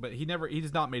suit, but he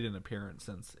does not made an appearance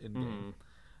since Endgame.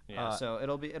 Yeah, so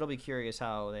it'll be curious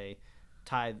how they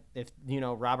tie if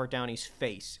Robert Downey's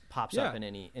face pops up in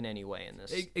any way in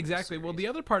this. Exactly. This well, the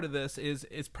other part of this is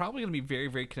it's probably going to be very,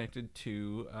 very connected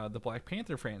to the Black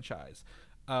Panther franchise.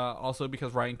 Also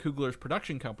because Ryan Coogler's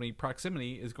production company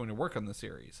Proximity is going to work on the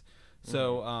series.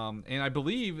 So, and I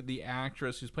believe the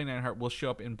actress who's playing Ironheart will show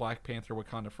up in Black Panther: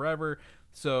 Wakanda Forever.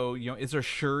 So, is there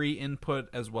Shuri input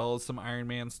as well as some Iron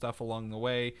Man stuff along the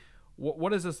way?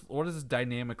 What does this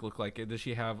dynamic look like? Does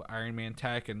she have Iron Man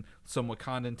tech and some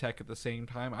Wakandan tech at the same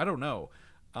time? I don't know.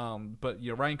 But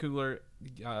Ryan Coogler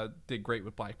did great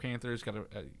with Black Panther. He's got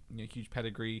a huge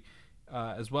pedigree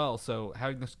as well. So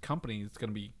having this company is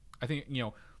going to be, I think,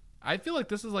 I feel like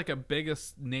this is like a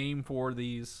biggest name for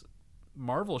these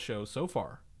Marvel shows so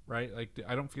far, right? Like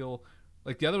I don't feel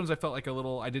like the other ones I felt like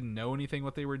I didn't know anything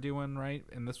what they were doing, right?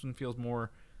 And this one feels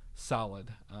more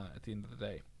solid at the end of the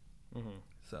day.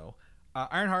 So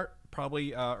Ironheart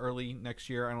probably early next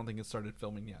year. I don't think it started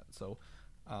filming yet, so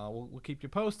we'll keep you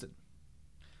posted.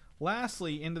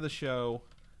 Lastly, into the show,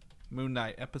 Moon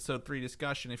Knight episode 3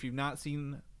 discussion. If you've not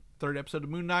seen third episode of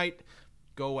Moon Knight,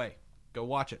 go away, go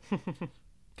watch it.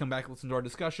 Come back, listen to our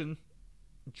discussion.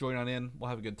 Join on in. We'll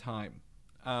have a good time.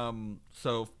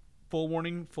 So full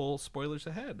warning, full spoilers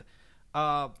ahead.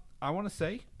 I want to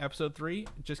say episode 3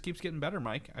 just keeps getting better,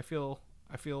 Mike. I felt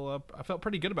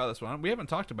pretty good about this one. We haven't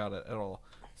talked about it at all.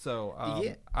 So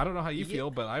I don't know how you feel,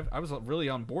 but I was really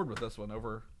on board with this one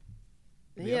over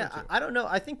the other two. I don't know.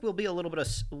 I think we'll be a little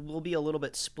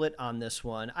bit split on this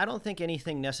one. I don't think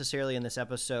anything necessarily in this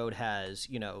episode has,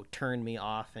 turned me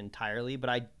off entirely,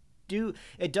 but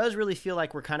it does really feel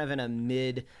like we're kind of in a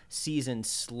mid-season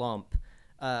slump,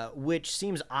 which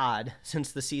seems odd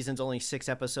since the season's only 6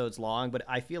 episodes long, but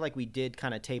I feel like we did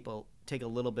kind of take a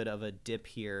little bit of a dip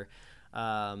here.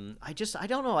 I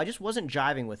don't know. I just wasn't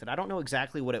jiving with it. I don't know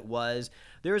exactly what it was.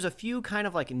 There was a few kind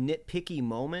of like nitpicky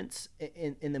moments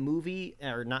in the movie,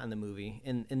 or not in the movie,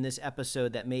 in this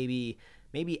episode that maybe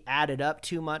added up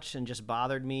too much and just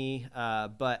bothered me.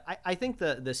 But I think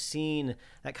the scene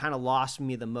that kind of lost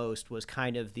me the most was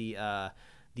kind of the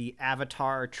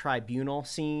Avatar tribunal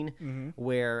scene,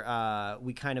 where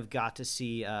we kind of got to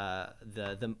see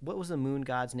the what was the moon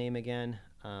god's name again?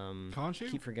 Khonshu? I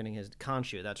keep forgetting his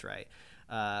Khonshu. That's right.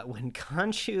 When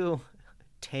Khonshu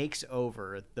takes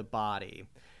over the body,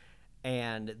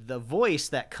 and the voice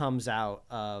that comes out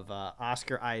of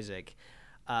Oscar Isaac,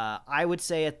 I would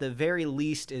say at the very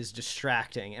least is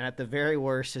distracting, and at the very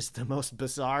worst is the most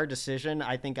bizarre decision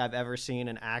I think I've ever seen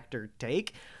an actor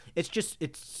take. it's just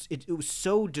it was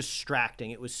so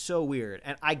distracting. It was so weird,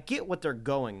 and I get what they're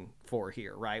going for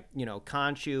here, right? You know,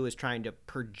 Khonshu is trying to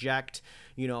project,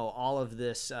 you know, all of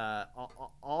this.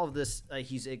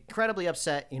 He's incredibly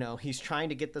upset. You know, he's trying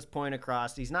to get this point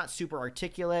across. He's not super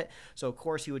articulate, so of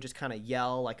course he would just kind of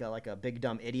yell like a big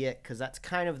dumb idiot, because that's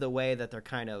kind of the way that they're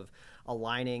kind of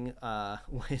aligning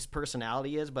what his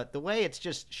personality is. But the way it's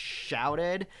just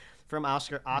shouted from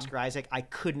Oscar Isaac, I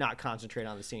could not concentrate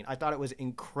on the scene. I thought it was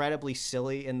incredibly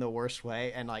silly in the worst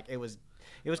way, and like it was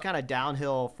kind of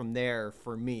downhill from there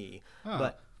for me.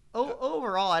 But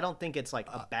overall, I don't think it's like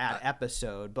a bad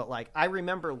episode. But like I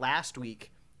remember last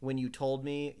week when you told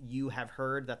me you have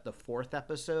heard that the 4th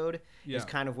episode is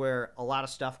kind of where a lot of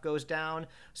stuff goes down.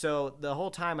 So the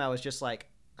whole time I was just like,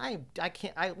 I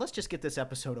can't. Let's just get this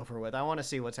episode over with. I want to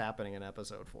see what's happening in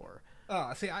episode 4.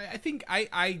 See, I think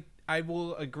I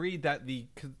will agree that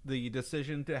the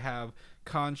decision to have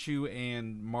Khonshu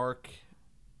and Mark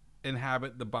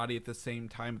inhabit the body at the same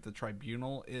time at the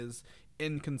tribunal is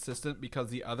inconsistent, because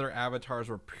the other avatars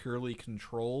were purely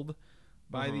controlled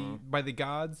by the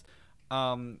gods.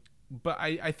 But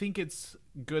I think it's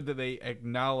good that they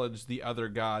acknowledge the other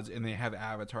gods and they have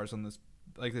avatars on this,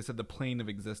 like they said, the plane of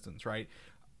existence, right?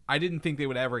 I didn't think they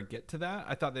would ever get to that.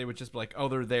 I thought they would just be like, oh,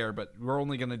 they're there, but we're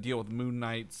only going to deal with Moon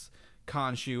Knight's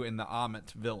Khonshu and the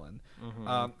Ammit villain.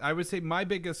 I would say my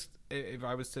biggest, if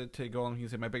I was to go on, you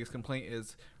say my biggest complaint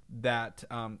is that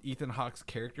Ethan Hawke's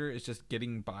character is just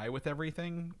getting by with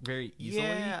everything very easily.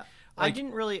 Yeah, I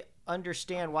didn't really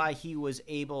understand why he was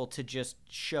able to just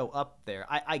show up there.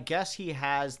 I guess he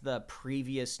has the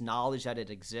previous knowledge that it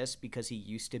exists because he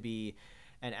used to be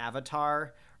an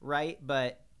avatar, right?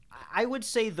 But I would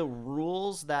say the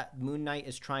rules that Moon Knight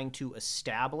is trying to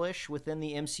establish within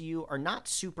the MCU are not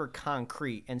super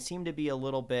concrete and seem to be a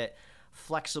little bit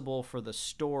flexible for the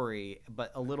story,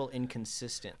 but a little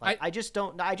inconsistent. Like I just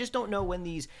don't know when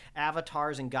these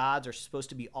avatars and gods are supposed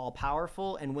to be all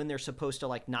powerful and when they're supposed to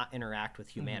like not interact with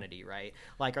humanity, right?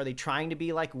 Like, are they trying to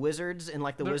be like wizards in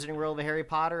like the Wizarding World of Harry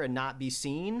Potter and not be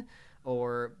seen?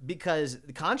 Or because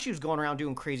Khonshu's going around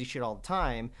doing crazy shit all the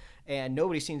time, and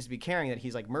nobody seems to be caring that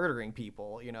he's like murdering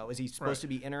people. You know, is he supposed to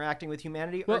be interacting with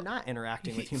humanity or not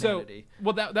interacting with humanity?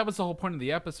 That was the whole point of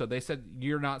the episode. They said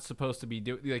you're not supposed to be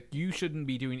doing, like, you shouldn't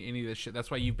be doing any of this shit. That's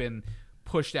why you've been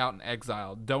pushed out and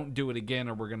exiled. Don't do it again,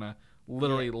 or we're gonna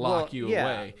literally lock you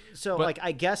away. So like,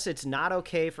 I guess it's not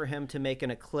okay for him to make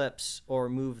an eclipse or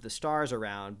move the stars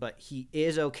around, but he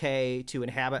is okay to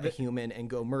inhabit a human and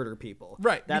go murder people.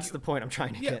 Right. That's the point I'm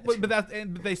trying to get. But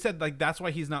they said like that's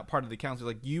why he's not part of the council.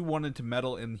 Like, you wanted to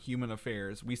meddle in human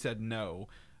affairs. We said no,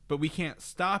 but we can't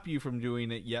stop you from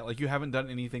doing it yet. Like, you haven't done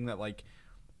anything that like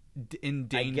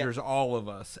endangers all of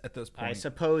us at this point. I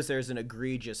suppose there's an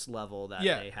egregious level that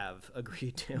they have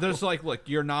agreed to. There's like, look,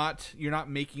 you're not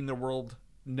making the world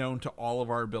known to all of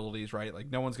our abilities, right? Like,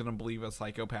 no one's gonna believe a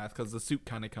psychopath because the suit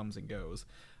kind of comes and goes.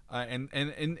 And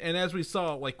as we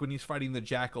saw, like when he's fighting the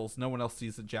jackals, no one else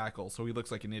sees the jackal, so he looks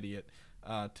like an idiot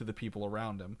to the people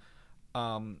around him.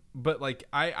 But like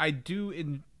I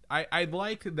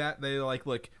like that they like,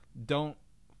 look, don't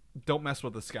mess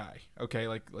with the sky, okay?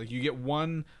 Like you get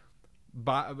one.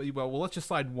 Well, let's just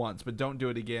slide once, but don't do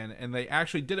it again. And they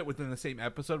actually did it within the same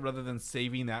episode, rather than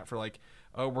saving that for like,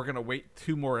 oh, we're gonna wait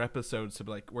 2 more episodes to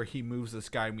like where he moves the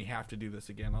sky and we have to do this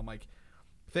again. I'm like,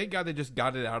 thank God they just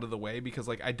got it out of the way, because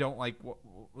like I don't like what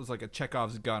was like a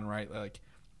Chekhov's gun, right? Like,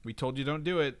 we told you don't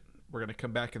do it. We're gonna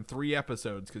come back in 3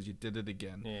 episodes because you did it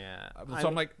again. Yeah. So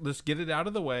I'm like, let's get it out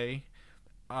of the way.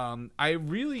 I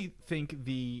really think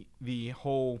the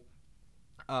whole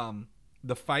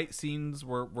the fight scenes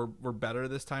were better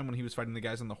this time when he was fighting the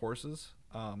guys on the horses.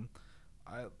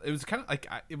 It was kind of like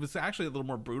it was actually a little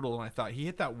more brutal than I thought. He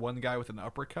hit that one guy with an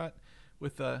uppercut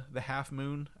with the half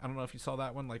moon. I don't know if you saw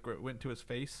that one, like where it went to his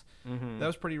face. Mm-hmm. That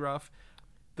was pretty rough.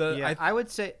 I would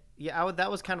say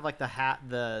that was kind of like the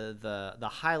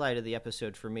highlight of the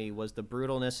episode for me, was the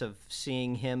brutalness of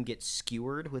seeing him get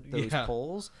skewered with those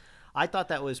poles. I thought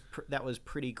that was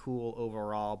pretty cool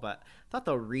overall, but I thought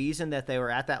the reason that they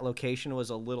were at that location was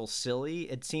a little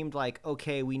silly. It seemed like,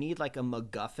 okay, we need like a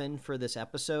MacGuffin for this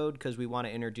episode because we want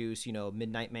to introduce,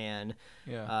 Midnight Man.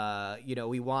 Yeah.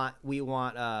 We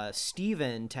want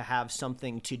Steven to have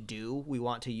something to do. We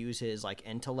want to use his like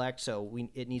intellect, so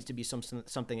it needs to be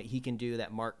something that he can do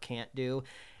that Mark can't do.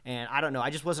 And I don't know, I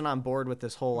just wasn't on board with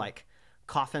this whole like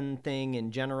coffin thing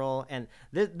in general, and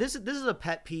this is a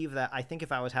pet peeve that I think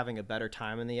if I was having a better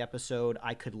time in the episode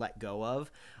I could let go of,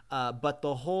 but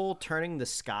the whole turning the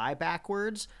sky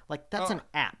backwards, like that's an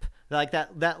app like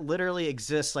that literally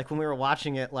exists. Like when we were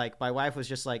watching it, like my wife was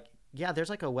just like, yeah, there's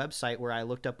like a website where I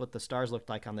looked up what the stars looked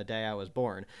like on the day I was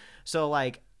born. So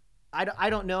like, I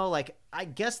don't know. Like, I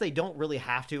guess they don't really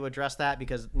have to address that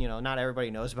because, you know, not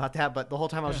everybody knows about that. But the whole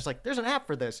time I was just like, there's an app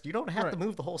for this. You don't have to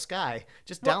move the whole sky.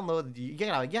 Just download. You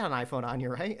get an iPhone on you,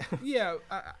 right? Yeah,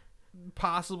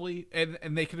 possibly. And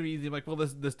they could have easily like, well,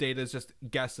 this data is just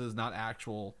guesses, not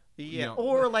actual. Yeah, you know,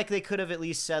 or like they could have at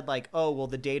least said like, oh, well,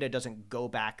 the data doesn't go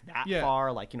back that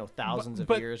far, like, you know, thousands of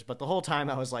years. But the whole time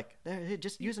I was like,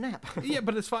 just use an app. Yeah,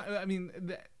 but it's fine. I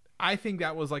mean, I think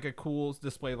that was like a cool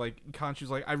display. Like Khonshu's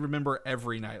like, I remember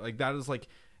every night. Like that is like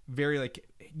very like,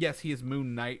 yes, he is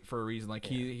Moon Knight for a reason. Like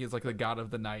he is like the god of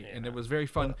the night, and it was very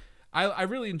fun. I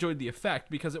really enjoyed the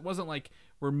effect because it wasn't like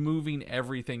we're moving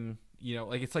everything. You know,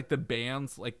 like it's like the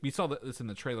bands, like we saw this in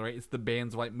the trailer, right? It's the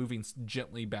bands like moving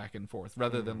gently back and forth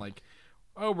rather than like,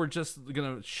 oh, we're just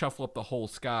gonna shuffle up the whole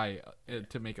sky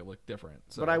to make it look different.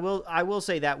 So. But I will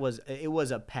say it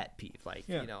was a pet peeve. Like,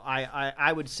 you know,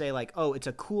 I would say like, oh, it's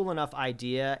a cool enough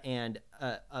idea and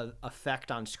a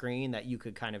effect on screen that you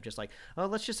could kind of just like, oh,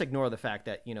 let's just ignore the fact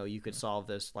that, you know, you could solve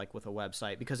this like with a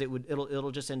website because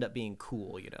it'll just end up being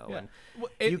cool, you know.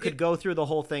 And you could go through the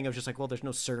whole thing of just like, well, there's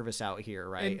no service out here,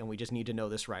 right? And we just need to know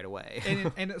this right away.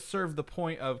 and it served the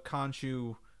point of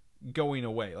Khonshu going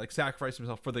away, like sacrifice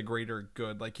himself for the greater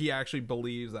good. Like he actually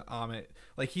believes that Amit,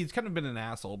 like he's kind of been an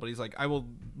asshole, but he's like, I will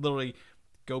literally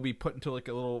go be put into like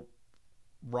a little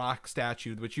rock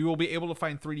statue, which you will be able to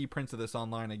find 3D prints of this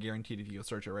online. I guarantee if you go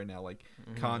search it right now, like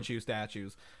Khonshu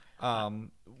statues. I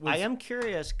am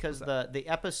curious because the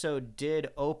episode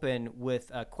did open with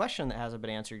a question that hasn't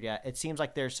been answered yet. It seems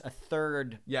like there's a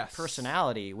third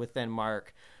personality within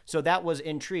Mark. So that was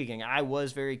intriguing. I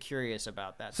was very curious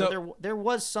about that. So there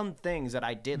was some things that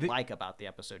I did like about the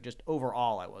episode. Just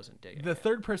overall, I wasn't digging the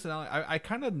third personality. I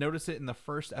kind of noticed it in the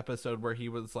first episode where he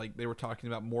was like, they were talking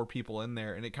about more people in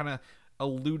there, and it kind of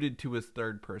alluded to his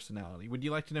third personality. Would you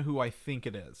like to know who I think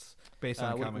it is based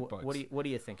on comic books? What are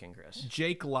you thinking, Chris?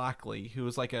 Jake Lockley, who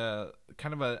was like a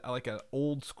kind of a like an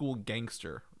old school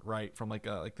gangster, right, from like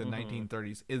the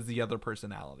 1930s, is the other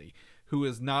personality who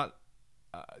is not.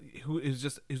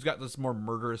 Who's got this more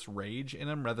murderous rage in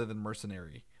him rather than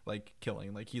mercenary, like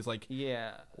killing. Like he's like,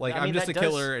 like I'm just a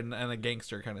killer and a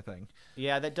gangster kind of thing.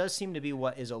 Yeah, that does seem to be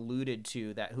what is alluded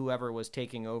to, that whoever was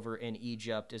taking over in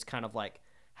Egypt is kind of like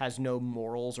has no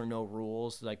morals or no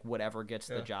rules, like whatever gets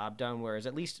the job done. Whereas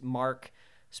at least Mark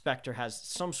Spector has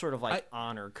some sort of like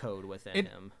honor code within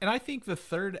him. And I think the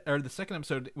second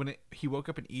episode when he woke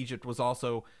up in Egypt was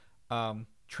also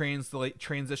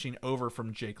transitioning over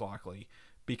from Jake Lockley,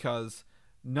 because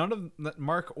none of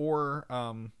Mark or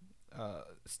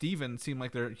Steven seem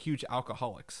like they're huge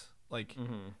alcoholics. Like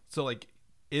so like,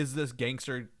 is this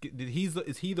gangster,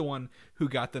 is he the one who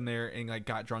got them there and like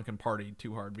got drunk and partied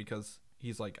too hard because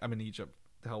he's like, I'm in Egypt,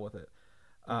 the hell with it.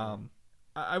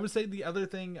 I would say the other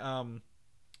thing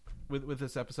with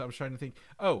this episode, I was trying to think,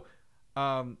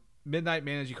 Midnight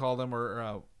Man, as you call them,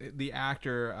 or the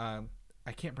actor,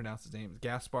 I can't pronounce his name,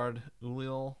 Gaspard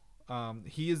Ulliel.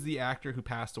 He is the actor who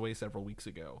passed away several weeks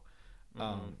ago.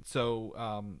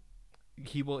 So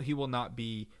he will not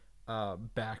be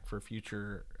back for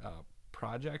future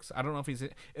projects. I don't know if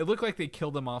it looked like they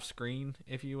killed him off screen,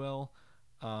 if you will.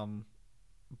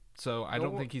 So I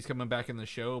don't think he's coming back in the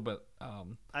show, but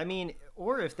I mean,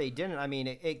 or if they didn't, I mean,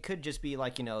 it could just be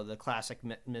like, you know, the classic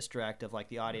misdirect of like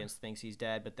the audience thinks he's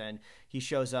dead, but then he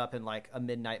shows up in like a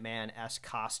Midnight Man-esque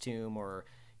costume, or,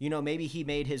 you know, maybe he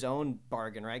made his own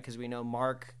bargain, right? Because we know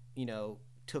Mark, you know,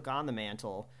 took on the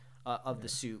mantle of the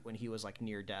suit when he was like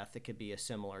near death. It could be a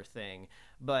similar thing,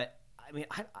 but I mean,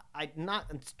 I'm not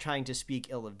trying to speak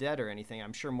ill of Dead or anything.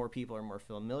 I'm sure more people are more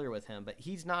familiar with him, but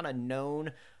he's not a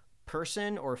known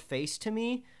person or face to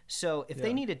me. So if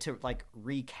they needed to like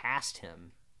recast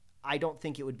him, I don't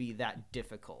think it would be that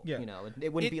difficult. You know,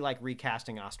 it wouldn't be like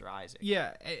recasting Oscar Isaac.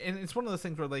 Yeah, and it's one of those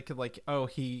things where they could like, oh,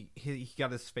 he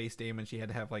got his face damaged, he had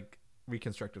to have like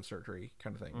reconstructive surgery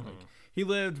kind of thing. Like he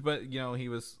lived, but you know, he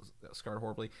was scarred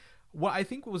horribly. What I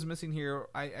think was missing here,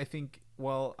 I think,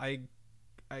 well, I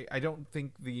don't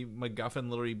think the MacGuffin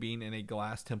literally being in a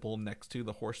glass temple next to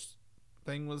the horse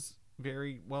thing was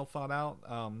very well thought out.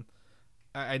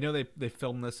 I know they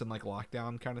filmed this in like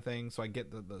lockdown kind of thing, so I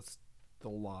get the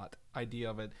lot idea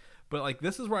of it, but like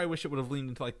this is where I wish it would have leaned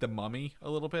into like the Mummy a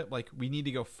little bit. Like we need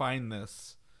to go find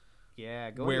this.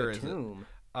 Yeah, go to a tomb.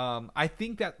 I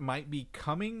think that might be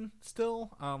coming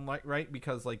still, right?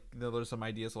 Because like there's some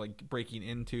ideas of, like breaking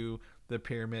into the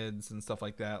pyramids and stuff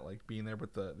like that, like being there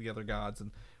with the other gods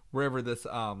and wherever this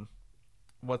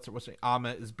what's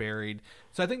Amit is buried.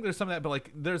 So I think there's some of that, but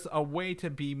like there's a way to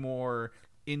be more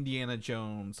Indiana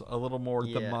Jones, a little more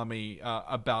The Mummy,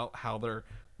 about how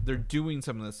they're doing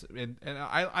some of this, and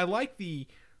I like the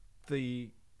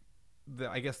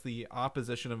I guess the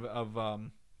opposition of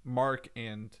Mark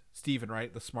and Steven,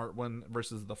 right? The smart one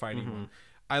versus the fighting one.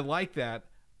 I like that.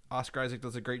 Oscar Isaac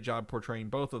does a great job portraying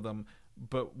both of them,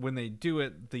 but when they do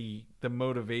it, the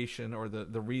motivation or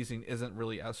the reasoning isn't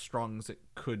really as strong as it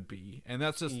could be, and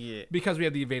that's just because we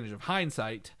have the advantage of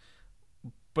hindsight.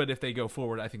 But if they go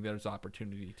forward, I think there's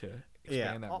opportunity to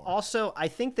expand that more. Also, I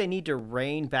think they need to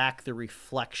rein back the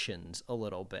reflections a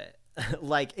little bit.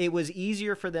 Like, it was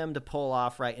easier for them to pull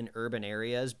off right in urban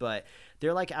areas, but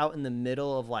they're like out in the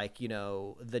middle of like,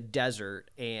 the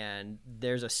desert, and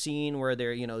there's a scene where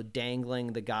they're,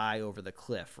 dangling the guy over the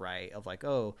cliff, right? Of like,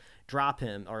 oh, drop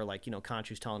him, or like,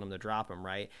 Khonshu's telling them to drop him,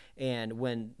 right? And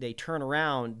when they turn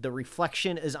around, the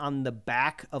reflection is on the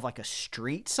back of like a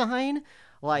street sign.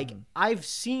 Like, I've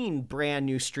seen brand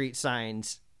new street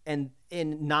signs and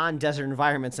in non-desert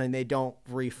environments, and they don't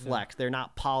reflect. They're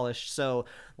not polished. So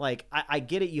like, I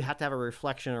get it. You have to have a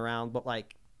reflection around, but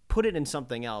like, put it in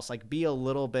something else. Like, be a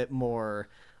little bit more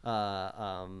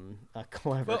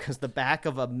clever, because the back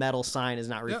of a metal sign is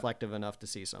not reflective enough to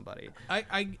see somebody.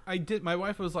 I did. My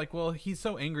wife was like, well, he's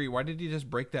so angry. Why did he just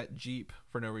break that Jeep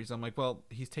for no reason? I'm like, well,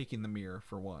 he's taking the mirror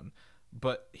for one.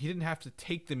 But he didn't have to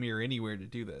take the mirror anywhere to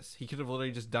do this. He could have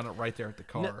literally just done it right there at the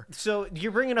car. No, so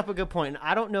you're bringing up a good point.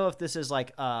 I don't know if this is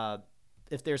like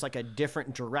if there's like a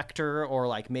different director, or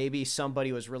like maybe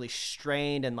somebody was really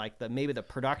strained and like maybe the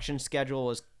production schedule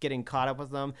was getting caught up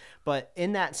with them. But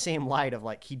in that same light of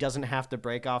like, he doesn't have to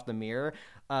break off the mirror,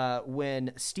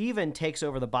 when Steven takes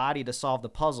over the body to solve the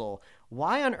puzzle,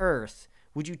 why on earth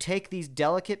would you take these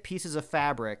delicate pieces of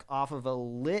fabric off of a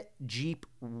lit Jeep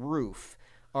roof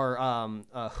or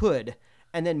a hood,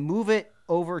 and then move it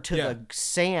over to the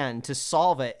sand to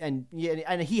solve it? And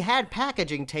he had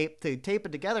packaging tape to tape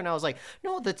it together, and I was like,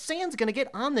 no, the sand's gonna get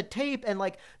on the tape, and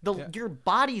like your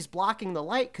body's blocking the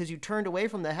light because you turned away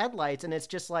from the headlights. And it's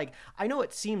just like, I know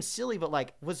it seems silly, but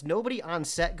like, was nobody on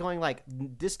set going like,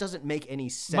 this doesn't make any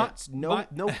sense?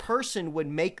 No person would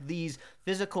make these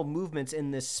physical movements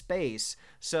in this space.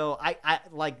 So I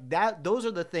like that. Those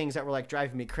are the things that were like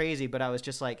driving me crazy. But I was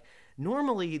just like,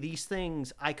 normally these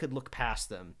things I could look past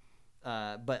them,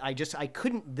 but I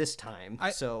couldn't this time.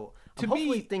 So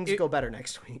hopefully things go better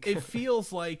next week. It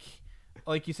feels like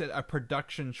you said, a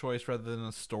production choice rather than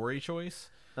a story choice,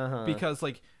 because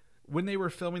like when they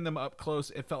were filming them up close,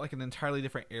 it felt like an entirely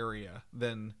different area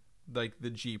than like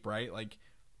the Jeep, right? Like,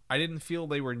 I didn't feel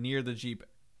they were near the Jeep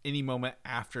any moment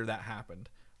after that happened.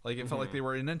 Like, it felt like they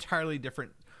were in an entirely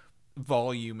different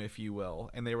volume, if you will,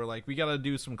 and they were like, we gotta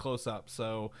do some close-ups,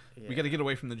 so we gotta get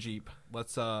away from the Jeep.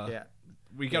 Let's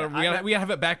we gotta have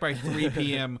it back by 3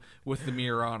 p.m. with the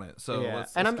mirror on it. So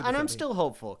let's I'm still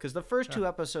hopeful, because the first 2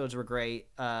 episodes were great.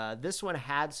 This one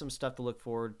had some stuff to look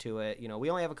forward to it. We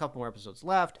only have a couple more episodes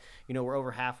left. We're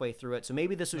over halfway through it, so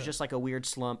maybe this was just like a weird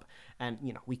slump, and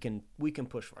we can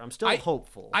push for it. I'm still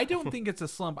hopeful. I don't think it's a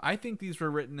slump. I think these were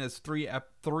written as three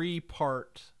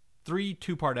 2-part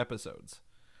episodes.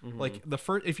 Like, the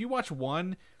first, if you watch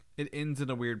 1, it ends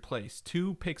in a weird place.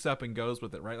 2 picks up and goes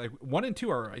with it, right? Like, 1 and 2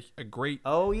 are a great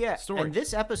story. And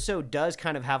this episode does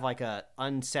kind of have like a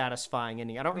unsatisfying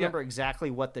ending. I don't remember exactly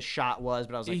what the shot was,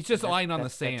 but I was like, he's just lying on the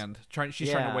sand.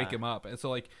 She's trying to wake him up, and so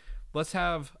like, let's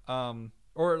have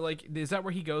or like, is that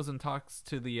where he goes and talks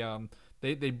to the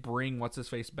they bring what's his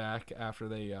face back after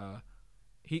they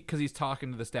because he's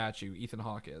talking to the statue. Ethan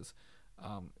Hawke is.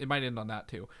 It might end on that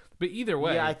too, but either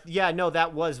way, no,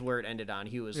 that was where it ended on.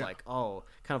 He was like, oh,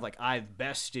 kind of like, I've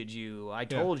bested you. I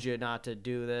told you not to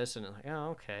do this, and like, oh,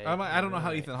 okay. I don't know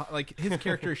how Ethan, like, his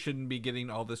character shouldn't be getting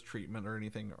all this treatment or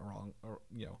anything wrong, or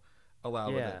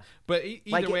allowed with it. But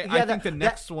either way, I think the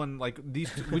next one, like, these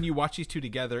when you watch these 2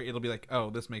 together, it'll be like, oh,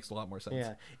 this makes a lot more sense.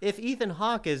 Yeah. If Ethan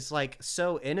Hawke is like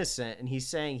so innocent, and he's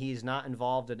saying he's not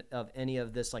involved in any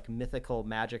of this like mythical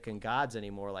magic and gods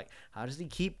anymore, like, how does he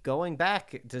keep going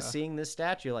back to seeing this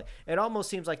statue? Like, it almost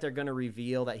seems like they're going to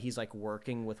reveal that he's like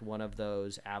working with one of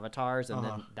those avatars, and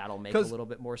then that'll make a little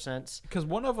bit more sense. Because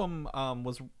one of them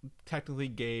was technically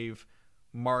gave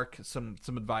Mark some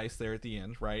advice there at the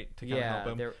end, right, to kind of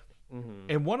help him.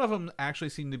 And one of them actually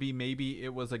seemed to be, maybe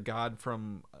it was a god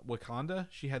from Wakanda.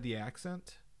 She had the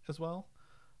accent as well.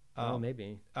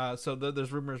 Maybe. So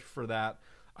there's rumors for that.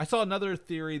 I saw another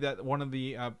theory that one of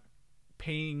the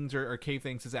paintings or cave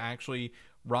things is actually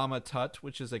Rama Tut,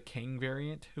 which is a king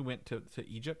variant who went to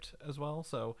Egypt as well.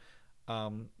 So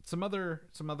some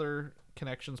other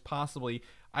connections possibly.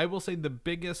 I will say the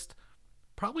biggest,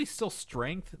 probably still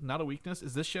strength, not a weakness,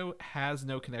 is this show has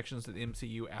no connections to the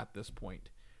MCU at this point.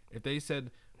 If they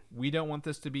said, we don't want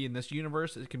this to be in this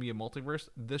universe, it can be a multiverse,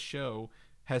 this show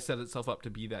has set itself up to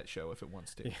be that show if it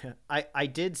wants to. Yeah. I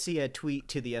did see a tweet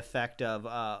to the effect of,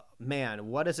 man,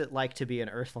 what is it like to be an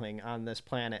Earthling on this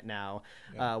planet now?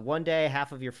 Yeah. One day,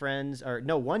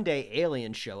 one day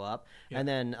aliens show up, and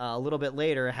then a little bit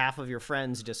later, half of your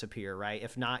friends disappear, right?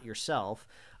 If not yourself.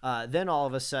 Then all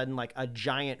of a sudden, like a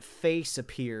giant face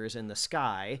appears in the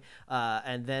sky,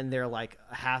 and then they're like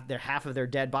half of their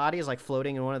dead body is like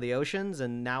floating in one of the oceans,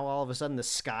 and now all of a sudden the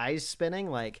sky's spinning.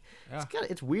 Like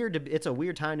it's weird. It's a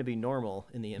weird time to be normal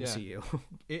in the MCU.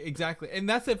 Yeah. Exactly, and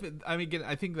that's if I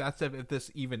think that's if this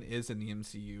even is in the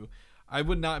MCU. I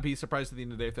would not be surprised at the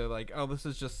end of the day if they're like, oh, this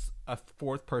is just a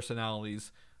fourth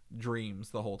personality's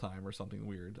dreams the whole time or something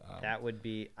weird. That would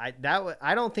be I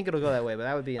don't think it'll go that way, but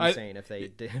that would be insane if they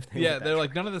did. They're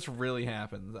like, none of this really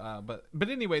happens. But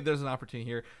anyway, there's an opportunity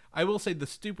here. I will say the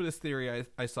stupidest theory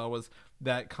I saw was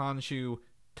that Khonshu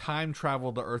time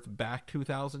traveled to Earth back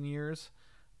 2,000 years,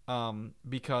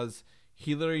 because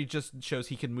he literally just shows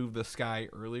he can move the sky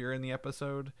earlier in the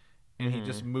episode, and he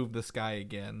just moved the sky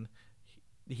again.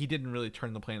 He didn't really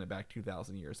turn the planet back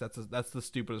 2,000 years. That's the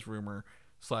stupidest rumor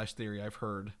 / theory I've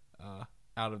heard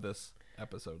out of this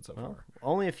episode so far.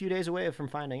 Only a few days away from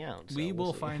finding out. So we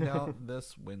will find out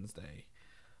this Wednesday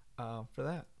for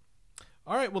that.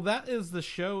 All right, well, that is the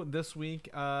show this week.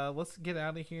 Let's get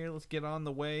out of here. Let's get on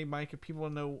the way. Mike, if people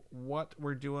want to know what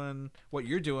we're doing, what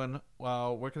you're doing,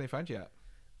 where can they find you at?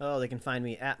 Oh, they can find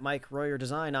me at Mike Royer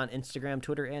Design on Instagram,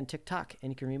 Twitter, and TikTok.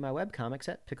 And you can read my webcomics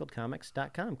at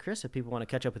pickledcomics.com. Chris, if people want to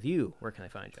catch up with you, where can they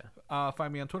find you?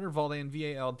 Find me on Twitter, Valdan,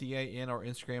 VALDAN, or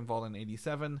Instagram,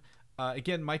 Valdan87.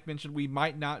 Again, Mike mentioned we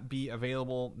might not be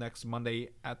available next Monday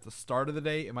at the start of the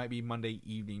day. It might be Monday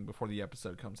evening before the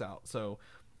episode comes out. So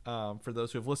for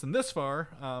those who have listened this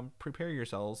far, prepare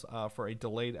yourselves for a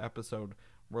delayed episode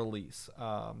release,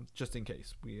 just in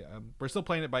case. We're still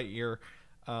playing it by ear.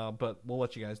 But we'll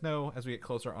let you guys know as we get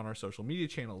closer on our social media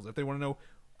channels. If they want to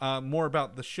know more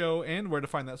about the show and where to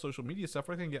find that social media stuff,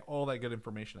 where they can get all that good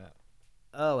information at.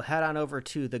 Oh, head on over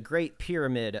to the Great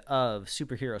Pyramid of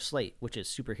Superhero Slate, which is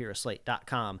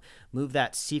superheroslate.com. Move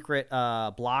that secret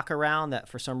block around that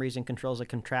for some reason controls a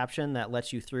contraption that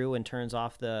lets you through and turns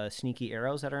off the sneaky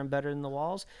arrows that are embedded in the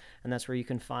walls. And that's where you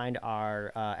can find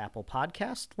our Apple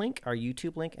Podcast link, our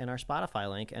YouTube link, and our Spotify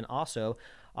link, and also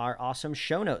our awesome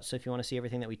show notes. So if you want to see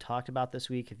everything that we talked about this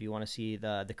week, if you want to see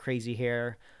the crazy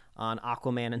hair on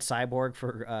Aquaman and Cyborg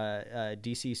for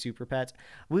DC Super Pets.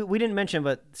 We didn't mention,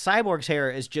 but Cyborg's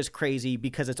hair is just crazy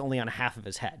because it's only on half of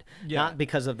his head, not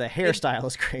because of the hairstyle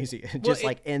is crazy.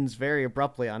 It ends very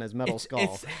abruptly on his metal skull.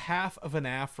 It's half of an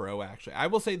afro, actually. I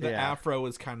will say the afro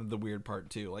is kind of the weird part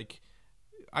too. Like,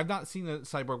 I've not seen a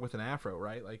Cyborg with an afro,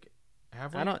 right? Like,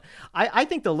 have we? I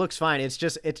think the look's fine. It's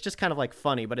just kind of like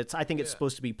funny, but I think it's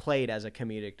supposed to be played as a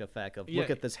comedic effect of look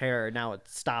at this hair. Now it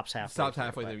stops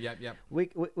halfway through. Yep.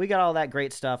 We got all that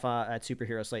great stuff at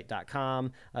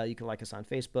superheroslate.com. You can like us on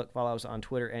Facebook, follow us on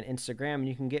Twitter and Instagram, and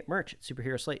you can get merch at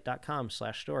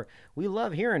superheroslate.com/store. We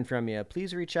love hearing from you.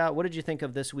 Please reach out. What did you think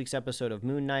of this week's episode of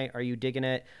Moon Knight? Are you digging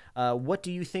it? What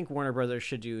do you think Warner Brothers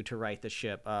should do to right the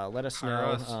ship? Let us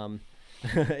know.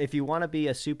 If you want to be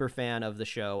a super fan of the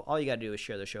show, all you got to do is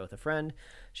share the show with a friend,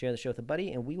 share the show with a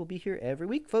buddy, and we will be here every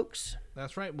week, folks.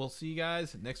 That's right. We'll see you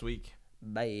guys next week.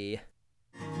 Bye.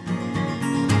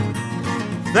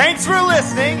 Thanks for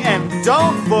listening, and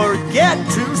don't forget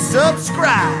to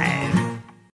subscribe.